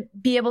need to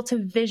be able to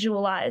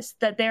visualize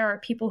that there are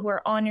people who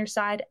are on your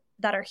side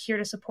that are here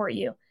to support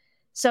you.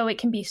 So it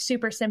can be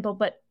super simple,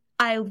 but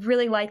I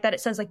really like that it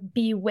says, like,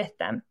 be with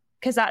them,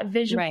 because that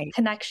visual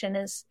connection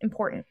is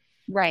important.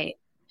 Right.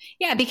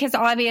 Yeah, because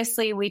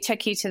obviously we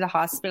took you to the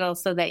hospital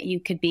so that you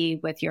could be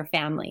with your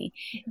family.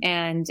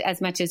 And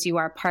as much as you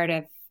are part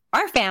of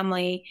our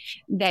family,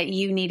 that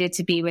you needed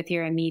to be with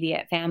your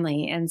immediate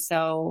family. And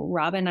so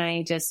Rob and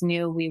I just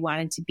knew we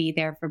wanted to be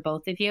there for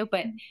both of you,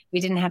 but we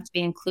didn't have to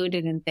be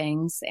included in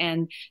things.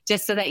 And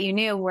just so that you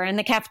knew, we're in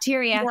the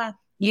cafeteria. Yeah.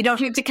 You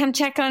don't have to come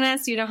check on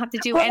us. You don't have to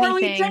do anything. Well,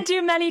 we didn't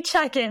do many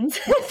check-ins.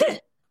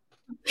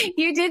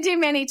 You did do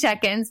many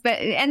check-ins,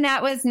 and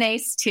that was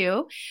nice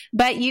too,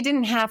 but you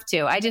didn't have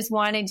to. I just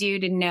wanted you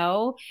to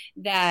know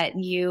that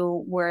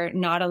you were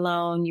not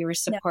alone. You were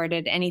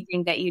supported. Yeah.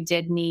 Anything that you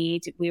did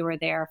need, we were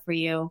there for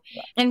you.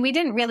 Yeah. And we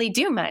didn't really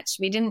do much.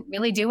 We didn't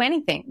really do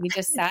anything. We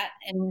just sat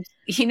and,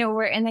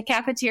 we're in the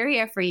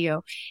cafeteria for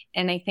you.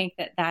 And I think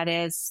that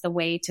is the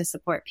way to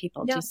support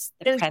people. Yeah. Just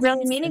it was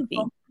really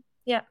meaningful.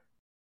 Yeah.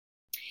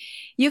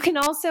 You can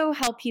also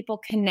help people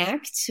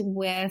connect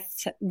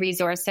with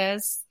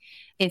resources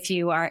if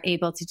you are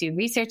able to do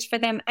research for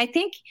them. I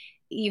think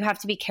you have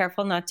to be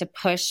careful not to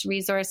push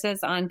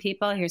resources on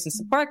people. Here's a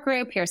support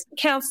group, here's some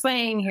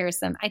counseling,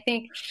 I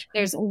think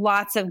there's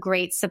lots of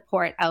great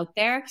support out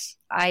there.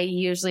 I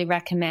usually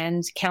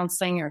recommend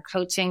counseling or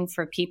coaching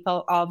for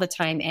people all the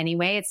time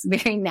anyway. It's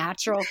very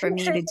natural for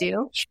me to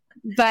do.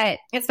 But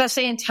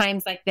especially in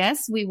times like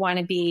this, we want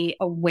to be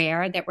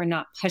aware that we're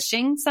not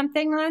pushing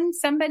something on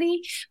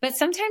somebody. But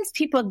sometimes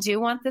people do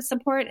want the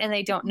support and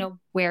they don't know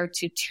where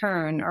to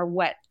turn or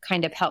what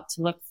kind of help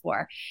to look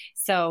for.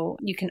 So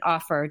you can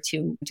offer to,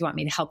 do you want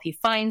me to help you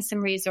find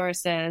some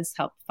resources,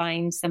 help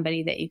find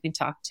somebody that you can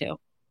talk to?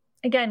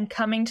 Again,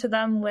 coming to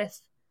them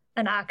with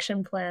an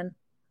action plan,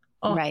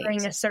 offering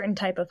right. a certain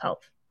type of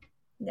help.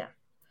 Yeah.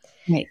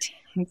 Right.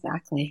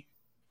 Exactly.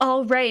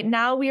 All right.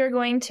 Now we are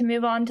going to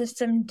move on to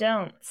some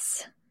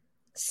don'ts.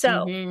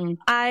 So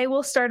I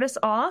will start us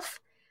off.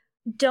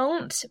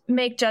 Don't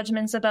make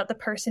judgments about the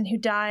person who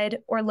died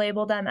or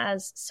label them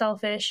as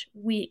selfish,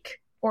 weak,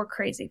 or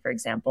crazy, for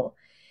example.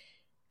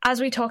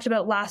 As we talked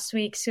about last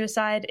week,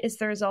 suicide is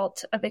the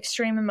result of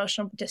extreme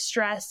emotional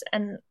distress.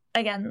 And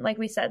again, like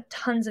we said,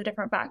 tons of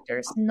different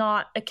factors,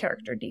 not a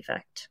character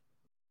defect.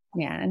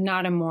 Yeah,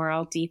 not a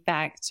moral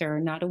defect or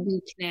not a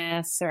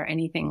weakness or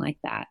anything like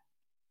that.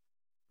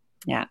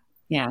 Yeah.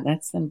 Yeah,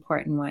 that's an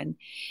important one.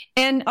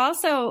 And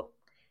also,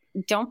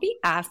 don't be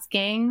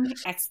asking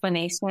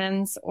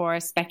explanations or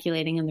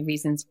speculating on the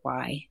reasons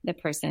why the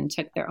person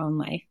took their own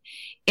life.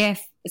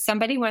 If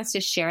somebody wants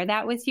to share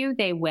that with you,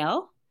 they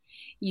will.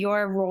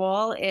 Your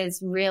role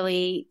is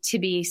really to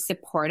be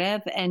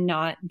supportive and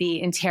not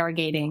be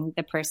interrogating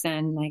the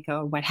person like,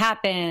 oh, what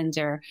happened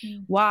or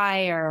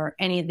why or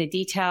any of the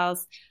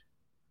details.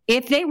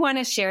 If they want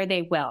to share,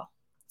 they will.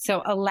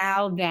 So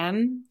allow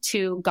them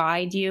to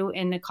guide you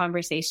in the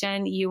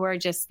conversation. You are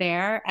just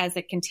there as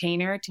a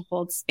container to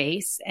hold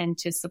space and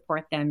to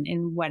support them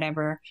in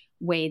whatever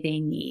way they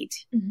need.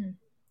 Mm-hmm.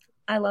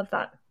 I love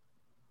that.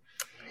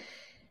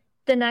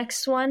 The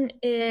next one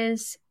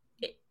is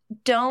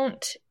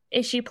don't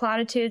issue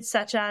platitudes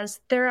such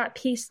as they're at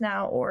peace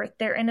now or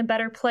they're in a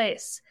better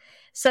place.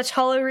 Such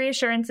hollow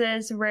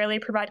reassurances rarely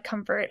provide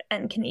comfort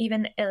and can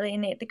even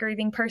alienate the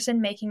grieving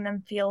person, making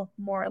them feel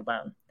more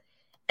alone.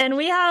 And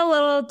we had a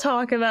little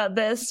talk about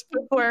this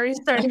before we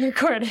started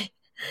recording.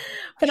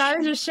 But I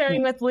was just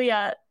sharing with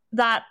Leah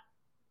that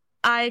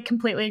I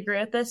completely agree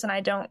with this and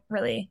I don't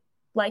really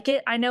like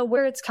it. I know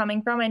where it's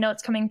coming from. I know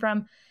it's coming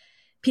from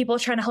people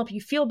trying to help you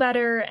feel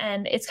better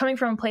and it's coming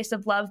from a place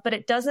of love, but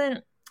it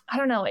doesn't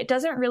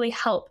really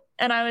help.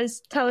 And I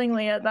was telling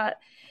Leah that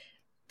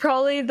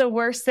probably the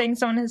worst thing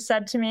someone has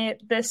said to me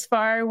this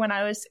far when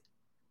I was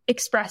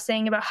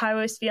expressing about how I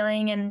was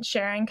feeling and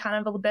sharing kind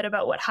of a little bit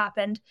about what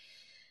happened.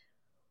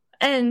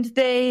 And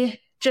they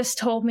just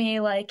told me,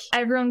 like,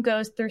 everyone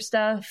goes through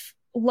stuff.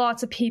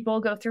 Lots of people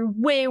go through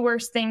way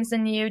worse things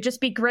than you. Just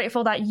be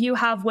grateful that you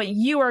have what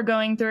you are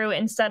going through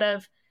instead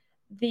of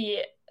the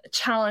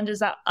challenges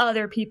that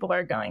other people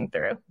are going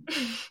through.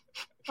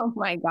 Oh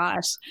my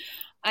gosh.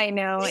 I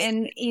know.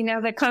 And,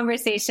 the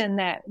conversation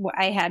that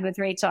I had with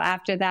Rachel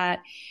after that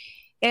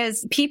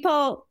is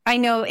people, I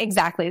know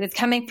exactly, that's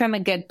coming from a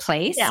good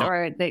place that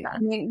one's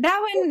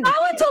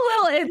a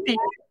little iffy.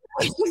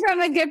 From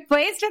a good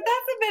place, but that's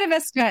a bit of a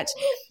stretch.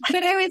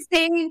 But I was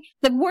saying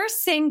the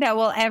worst thing that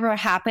will ever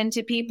happen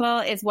to people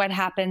is what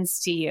happens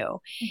to you.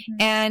 Mm-hmm.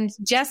 And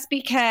just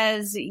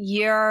because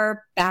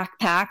your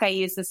backpack, I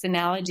use this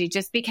analogy,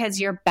 just because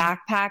your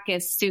backpack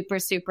is super,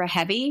 super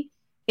heavy,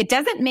 it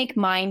doesn't make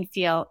mine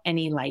feel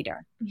any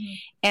lighter. Mm-hmm.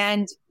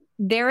 And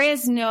there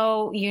is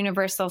no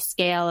universal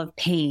scale of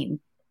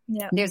pain.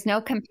 Yeah. There's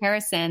no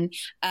comparison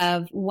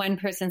of one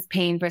person's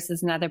pain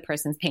versus another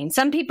person's pain.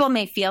 Some people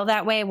may feel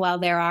that way. Well,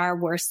 there are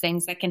worse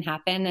things that can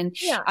happen. And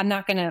I'm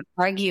not going to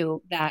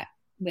argue that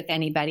with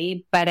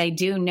anybody, but I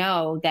do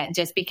know that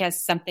just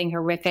because something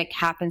horrific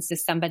happens to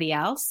somebody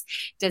else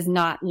does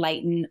not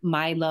lighten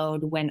my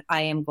load when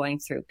I am going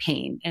through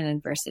pain and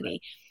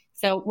adversity.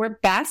 So we're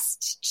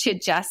best to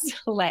just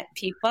let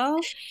people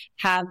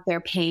have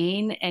their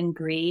pain and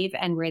grieve,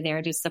 and we're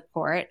there to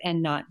support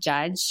and not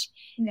judge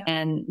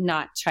and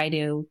not try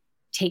to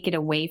take it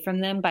away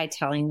from them by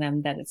telling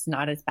them that it's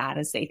not as bad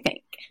as they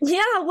think.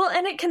 Yeah, well,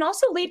 and it can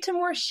also lead to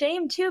more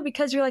shame too,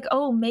 because you're like,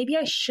 oh, maybe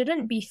I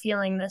shouldn't be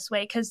feeling this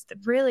way because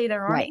really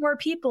there aren't more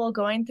people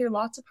going through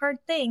lots of hard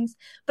things,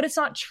 but it's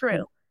not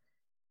true.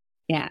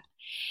 Yeah.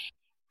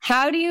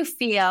 How do you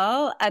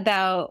feel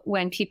about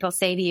when people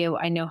say to you,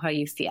 I know how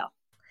you feel?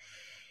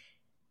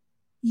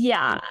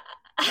 Yeah.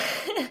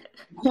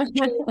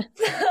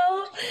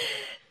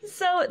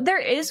 So there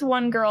is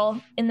one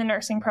girl in the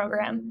nursing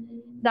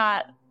program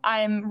that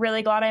I'm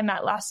really glad I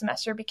met last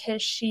semester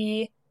because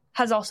she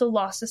has also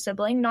lost a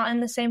sibling, not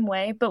in the same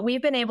way, but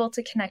we've been able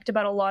to connect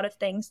about a lot of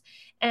things.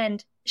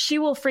 And she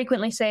will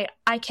frequently say,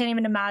 I can't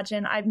even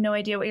imagine. I have no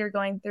idea what you're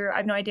going through. I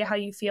have no idea how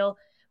you feel.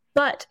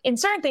 But in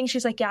certain things,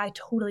 she's like, yeah, I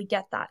totally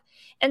get that.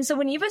 And so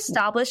when you've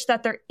established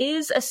that there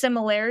is a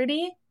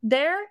similarity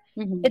there,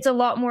 it's a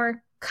lot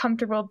more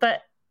comfortable.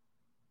 But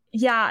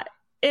yeah,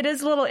 it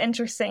is a little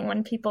interesting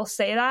when people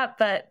say that,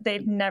 but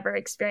they've never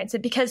experienced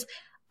it, because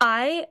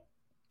I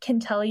can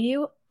tell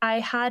you, I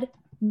had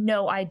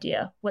no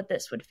idea what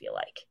this would feel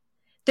like.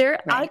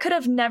 I could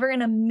have never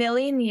in a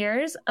million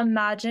years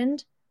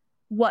imagined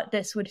what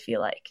this would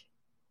feel like.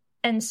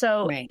 And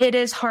so it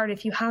is hard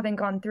if you haven't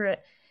gone through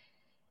it.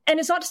 And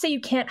it's not to say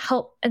you can't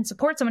help and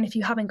support someone if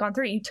you haven't gone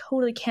through it. You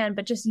totally can.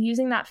 But just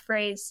using that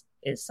phrase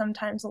is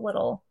sometimes a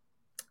little,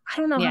 I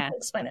don't know how to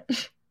explain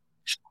it.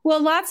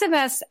 Well, lots of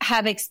us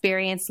have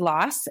experienced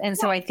loss. And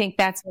so I think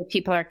that's where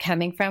people are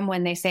coming from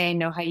when they say, I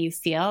know how you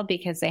feel,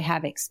 because they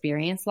have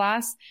experienced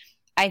loss.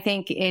 I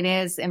think it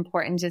is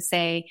important to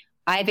say,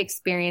 I've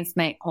experienced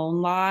my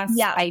own loss.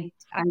 Yeah. I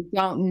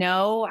don't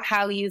know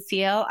how you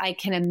feel. I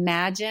can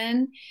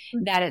imagine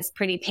that it's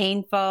pretty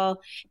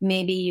painful.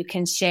 Maybe you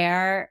can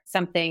share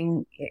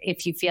something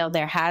if you feel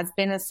there has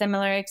been a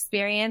similar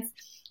experience.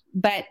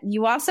 But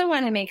you also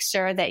want to make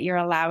sure that you're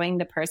allowing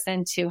the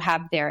person to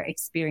have their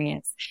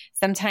experience.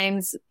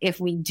 Sometimes if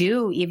we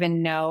do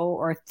even know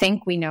or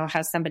think we know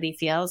how somebody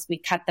feels, we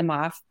cut them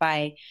off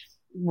by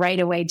right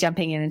away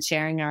jumping in and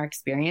sharing our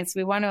experience.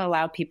 We want to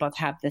allow people to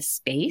have this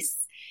space.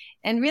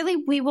 And really,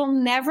 we will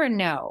never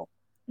know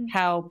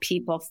how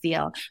people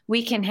feel.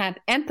 We can have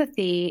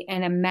empathy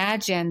and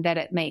imagine that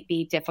it might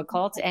be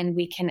difficult. And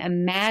we can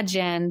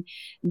imagine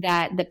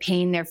that the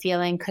pain they're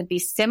feeling could be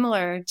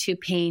similar to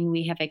pain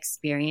we have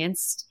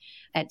experienced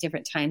at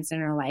different times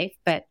in our life,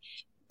 but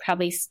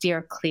probably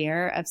steer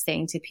clear of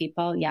saying to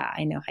people, yeah,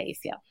 I know how you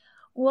feel.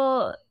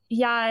 Well,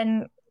 yeah.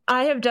 And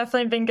I have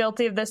definitely been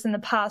guilty of this in the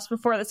past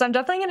before this. I'm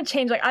definitely going to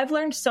change. Like, I've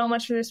learned so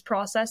much through this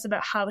process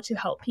about how to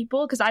help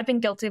people, because I've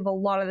been guilty of a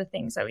lot of the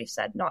things that we've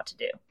said not to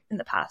do in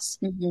the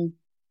past. Mm-hmm.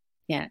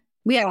 Yeah,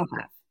 we all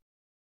have.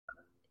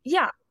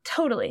 Yeah,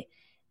 totally.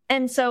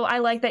 And so I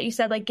like that you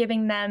said, like,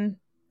 giving them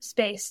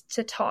space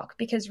to talk,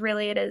 because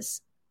really it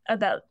is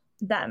about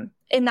them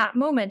in that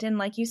moment. And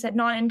like you said,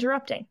 not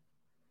interrupting.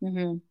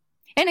 Mm-hmm.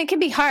 And it can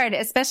be hard,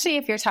 especially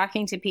if you're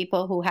talking to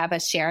people who have a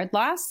shared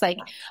loss. Like,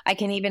 I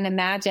can even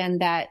imagine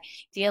that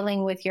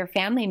dealing with your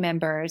family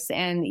members,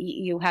 and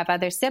you have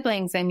other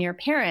siblings and your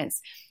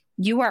parents,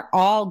 you are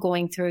all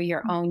going through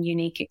your own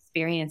unique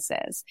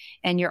experiences,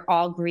 and you're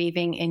all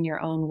grieving in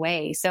your own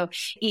way. So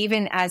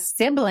even as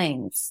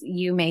siblings,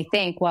 you may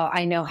think, well,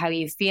 I know how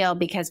you feel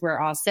because we're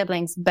all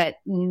siblings, but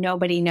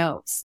nobody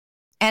knows.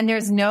 And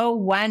there's no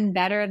one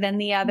better than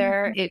the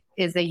other. It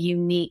is a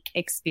unique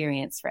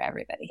experience for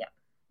everybody. Yeah.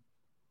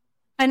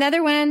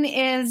 Another one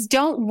is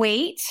don't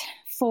wait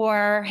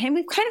for, and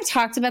we've kind of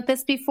talked about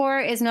this before,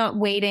 is not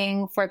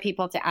waiting for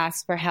people to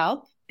ask for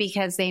help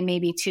because they may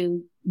be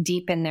too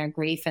deep in their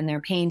grief and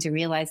their pain to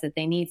realize that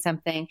they need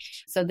something.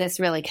 So this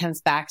really comes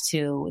back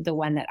to the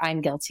one that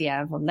I'm guilty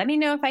of. Well, let me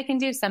know if I can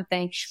do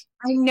something.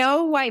 I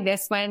know why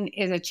this one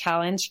is a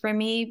challenge for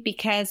me,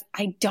 because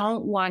I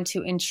don't want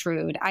to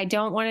intrude. I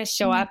don't want to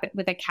show up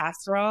with a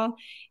casserole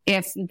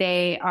if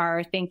they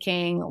are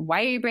thinking,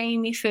 why are you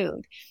bringing me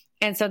food?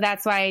 And so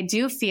that's why I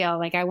do feel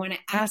like I want to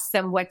ask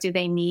them, what do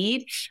they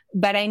need?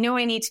 But I know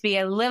I need to be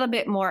a little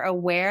bit more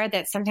aware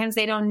that sometimes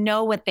they don't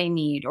know what they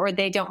need, or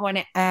they don't want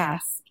to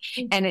ask.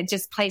 And it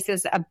just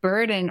places a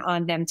burden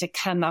on them to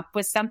come up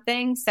with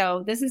something.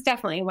 So this is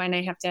definitely one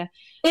I have to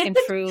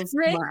improve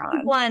more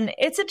on.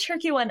 It's a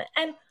tricky one.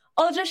 And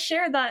I'll just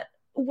share that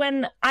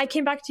when I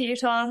came back to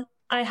Utah,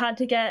 I had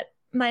to get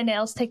my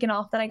nails taken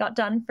off that I got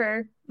done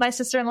for my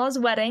sister-in-law's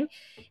wedding.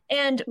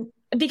 And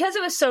because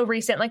it was so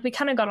recent, like, we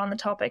kind of got on the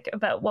topic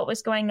about what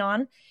was going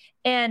on.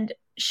 And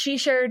she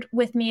shared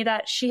with me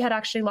that she had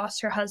actually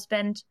lost her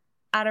husband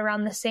at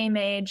around the same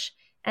age.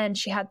 And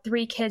she had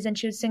 3 kids and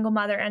she was a single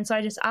mother. And so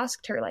I just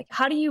asked her, like,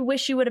 how do you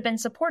wish you would have been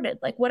supported?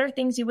 Like, what are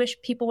things you wish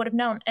people would have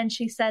known? And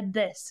she said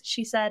this.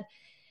 She said,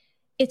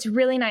 it's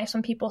really nice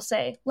when people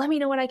say, let me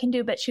know what I can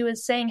do. But she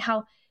was saying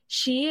how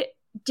she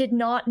did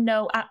not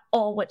know at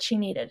all what she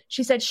needed.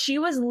 She said she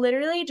was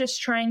literally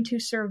just trying to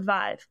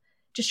survive,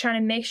 just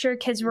trying to make sure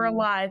kids were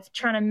alive,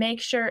 trying to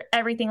make sure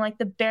everything, like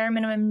the bare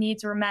minimum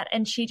needs, were met.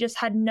 And she just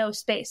had no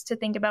space to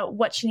think about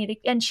what she needed.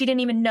 And she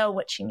didn't even know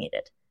what she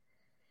needed.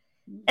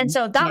 And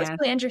so that was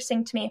really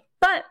interesting to me.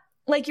 But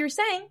like you're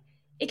saying,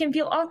 it can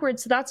feel awkward.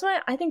 So that's why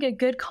I think a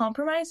good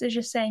compromise is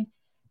just saying,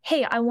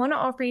 hey, I want to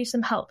offer you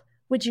some help.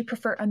 Would you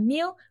prefer a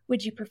meal?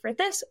 Would you prefer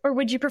this? Or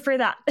would you prefer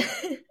that?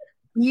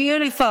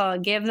 Beautiful.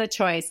 Give the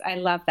choice. I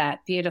love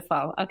that.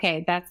 Beautiful.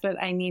 Okay. That's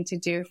what I need to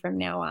do from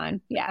now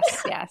on.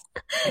 Yes. Yes.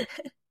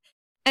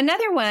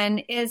 Another one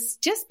is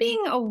just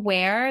being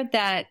aware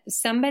that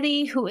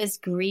somebody who is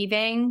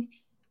grieving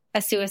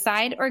a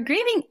suicide, or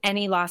grieving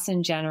any loss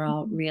in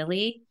general,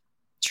 really,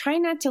 try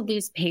not to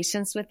lose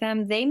patience with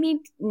them. They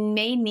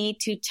may need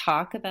to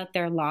talk about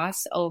their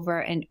loss over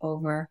and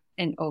over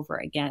and over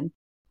again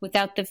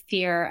without the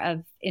fear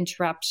of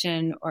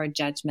interruption or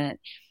judgment.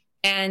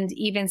 And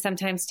even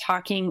sometimes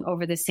talking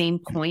over the same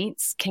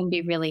points can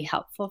be really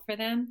helpful for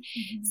them.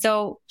 Mm-hmm.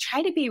 So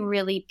try to be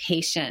really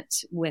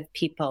patient with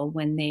people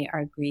when they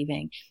are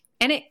grieving.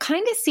 And it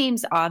kind of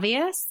seems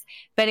obvious,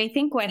 but I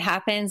think what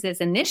happens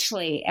is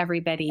initially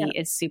everybody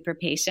is super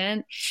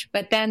patient,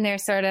 but then they're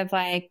sort of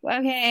like,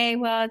 okay,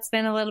 well, it's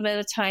been a little bit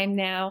of time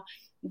now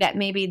that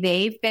maybe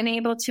they've been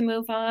able to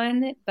move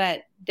on.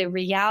 But the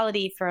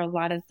reality for a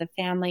lot of the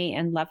family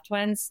and loved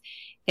ones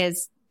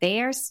is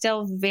they are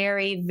still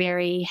very,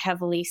 very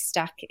heavily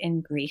stuck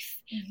in grief.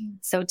 Mm-hmm.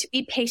 So to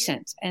be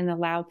patient and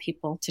allow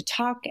people to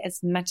talk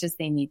as much as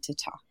they need to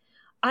talk.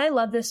 I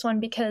love this one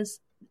because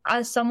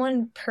as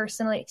someone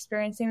personally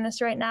experiencing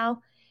this right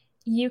now,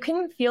 you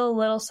can feel a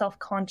little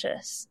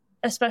self-conscious,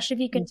 especially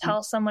if you can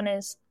tell someone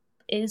is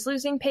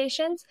losing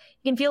patience.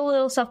 You can feel a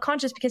little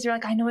self-conscious because you're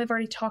like, I know I've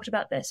already talked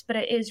about this, but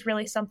it is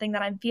really something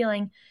that I'm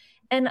feeling.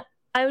 And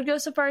I would go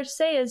so far as to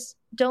say is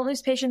don't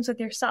lose patience with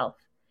yourself,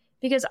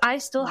 because I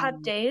still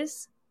have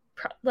days,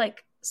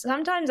 like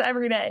sometimes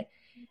every day,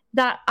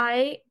 that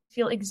I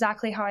feel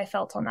exactly how I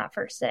felt on that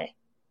first day.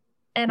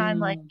 And I'm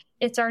like,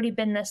 it's already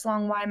been this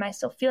long. Why am I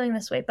still feeling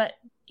this way? But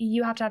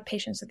you have to have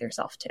patience with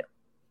yourself too.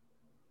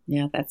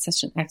 Yeah, that's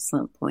such an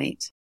excellent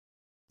point.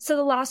 So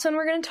the last one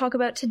we're going to talk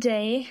about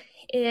today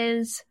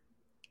is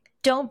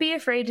don't be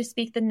afraid to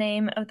speak the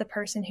name of the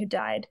person who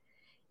died.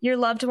 Your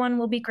loved one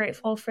will be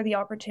grateful for the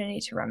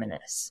opportunity to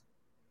reminisce.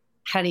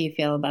 How do you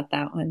feel about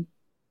that one?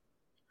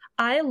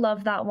 I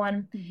love that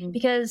one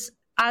because,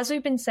 as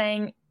we've been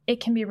saying, it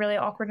can be really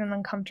awkward and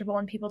uncomfortable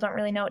and people don't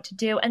really know what to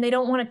do and they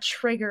don't want to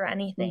trigger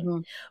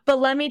anything. But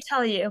let me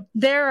tell you,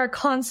 there are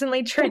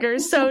constantly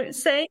triggers. So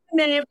saying the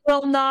name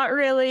will not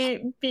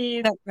really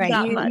be that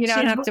much. You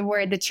don't have to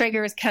worry. The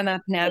triggers come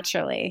up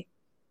naturally.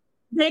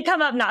 They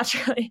come up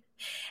naturally.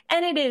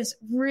 And it is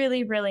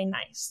really, really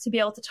nice to be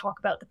able to talk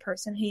about the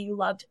person who you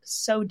loved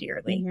so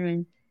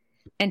dearly.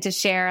 And to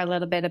share a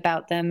little bit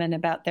about them and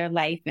about their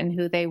life and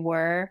who they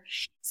were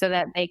so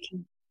that they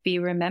can be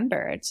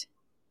remembered.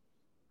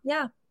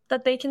 Yeah,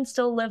 that they can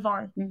still live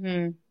on.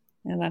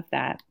 I love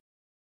that.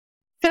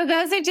 So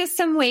those are just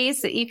some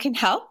ways that you can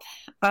help.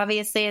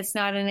 Obviously, it's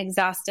not an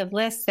exhaustive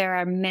list. There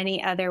are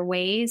many other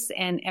ways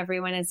and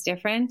everyone is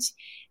different.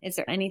 Is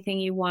there anything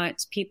you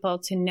want people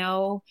to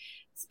know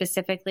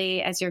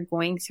specifically as you're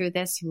going through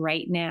this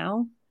right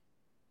now?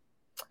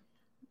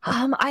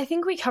 I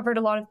think we covered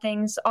a lot of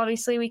things.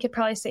 Obviously, we could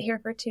probably sit here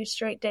for 2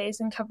 straight days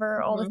and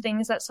cover all the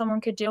things that someone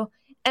could do.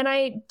 And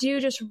I do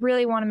just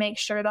really want to make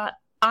sure that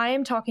I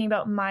am talking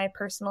about my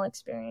personal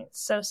experience.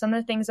 So some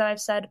of the things that I've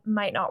said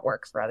might not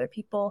work for other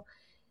people.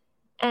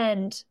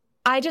 And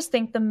I just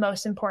think the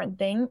most important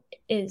thing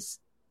is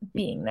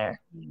being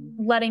there,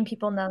 letting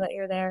people know that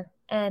you're there.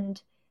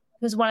 And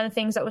because one of the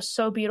things that was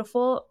so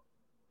beautiful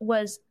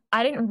was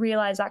I didn't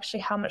realize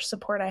actually how much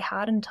support I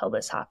had until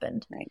this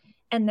happened.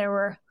 And there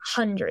were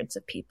hundreds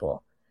of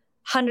people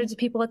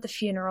at the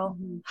funeral,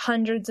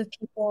 hundreds of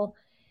people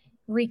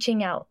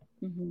reaching out.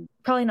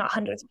 Probably not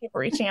hundreds of people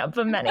reaching out,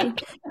 but many.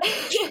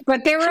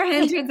 But there were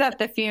hundreds at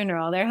the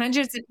funeral. There are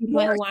hundreds of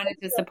people who wanted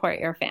to support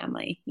your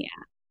family. Yeah.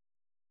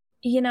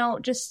 You know,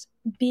 just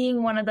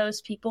being one of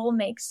those people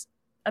makes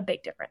a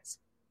big difference.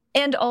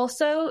 And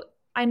also,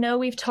 I know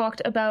we've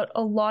talked about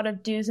a lot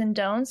of do's and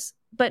don'ts,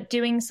 but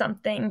doing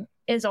something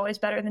is always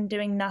better than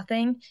doing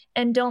nothing.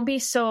 And don't be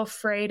so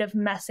afraid of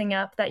messing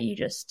up that you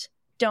just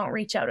don't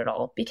reach out at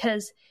all.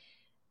 Because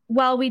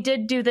while we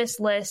did do this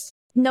list,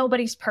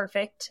 nobody's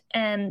perfect,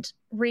 and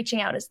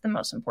reaching out is the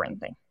most important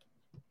thing.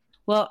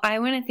 Well, I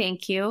want to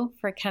thank you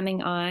for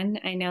coming on.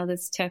 I know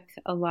this took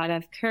a lot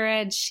of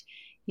courage.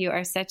 You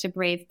are such a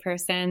brave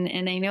person.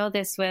 And I know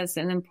this was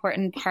an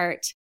important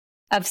part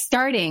of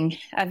starting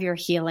of your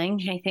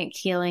healing. I think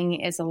healing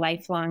is a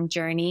lifelong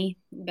journey,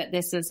 but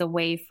this is a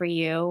way for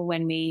you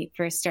when we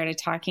first started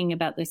talking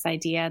about this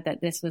idea that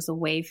this was a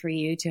way for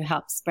you to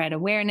help spread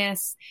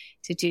awareness,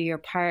 to do your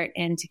part,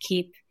 and to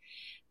keep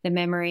the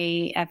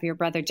memory of your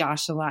brother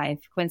Josh alive.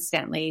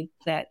 Coincidentally,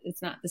 that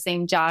it's not the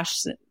same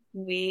Josh that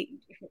we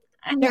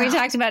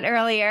talked about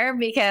earlier,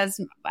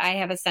 because I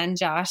have a son,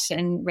 Josh,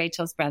 and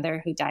Rachel's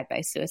brother who died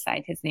by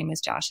suicide. His name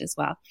was Josh as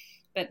well.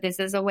 But this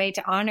is a way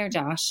to honor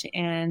Josh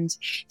and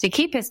to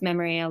keep his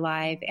memory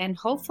alive and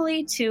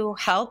hopefully to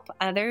help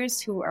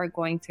others who are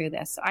going through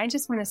this. So I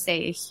just want to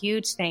say a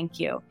huge thank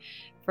you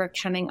for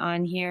coming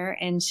on here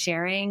and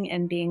sharing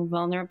and being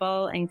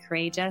vulnerable and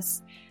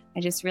courageous. I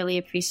just really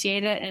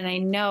appreciate it. And I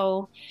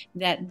know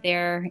that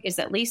there is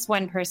at least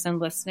one person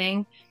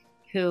listening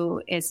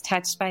who is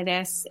touched by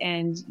this,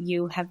 and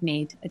you have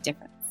made a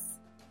difference.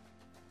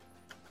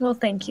 Well,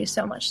 thank you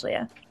so much,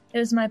 Leah. It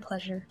was my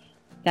pleasure.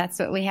 That's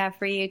what we have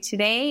for you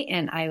today,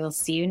 and I will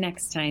see you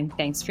next time.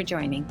 Thanks for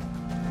joining.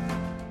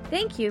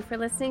 Thank you for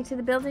listening to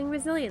the Building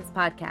Resilience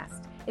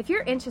podcast. If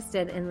you're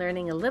interested in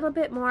learning a little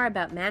bit more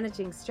about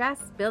managing stress,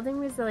 building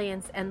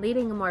resilience, and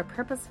leading a more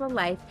purposeful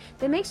life,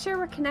 then make sure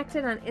we're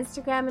connected on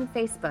Instagram and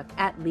Facebook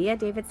at Leah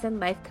Davidson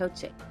Life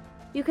Coaching.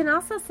 You can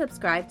also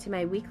subscribe to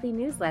my weekly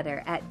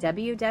newsletter at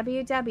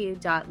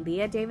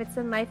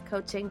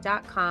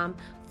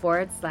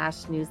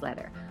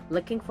www.leahdavidsonlifecoaching.com/newsletter.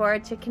 Looking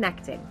forward to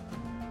connecting.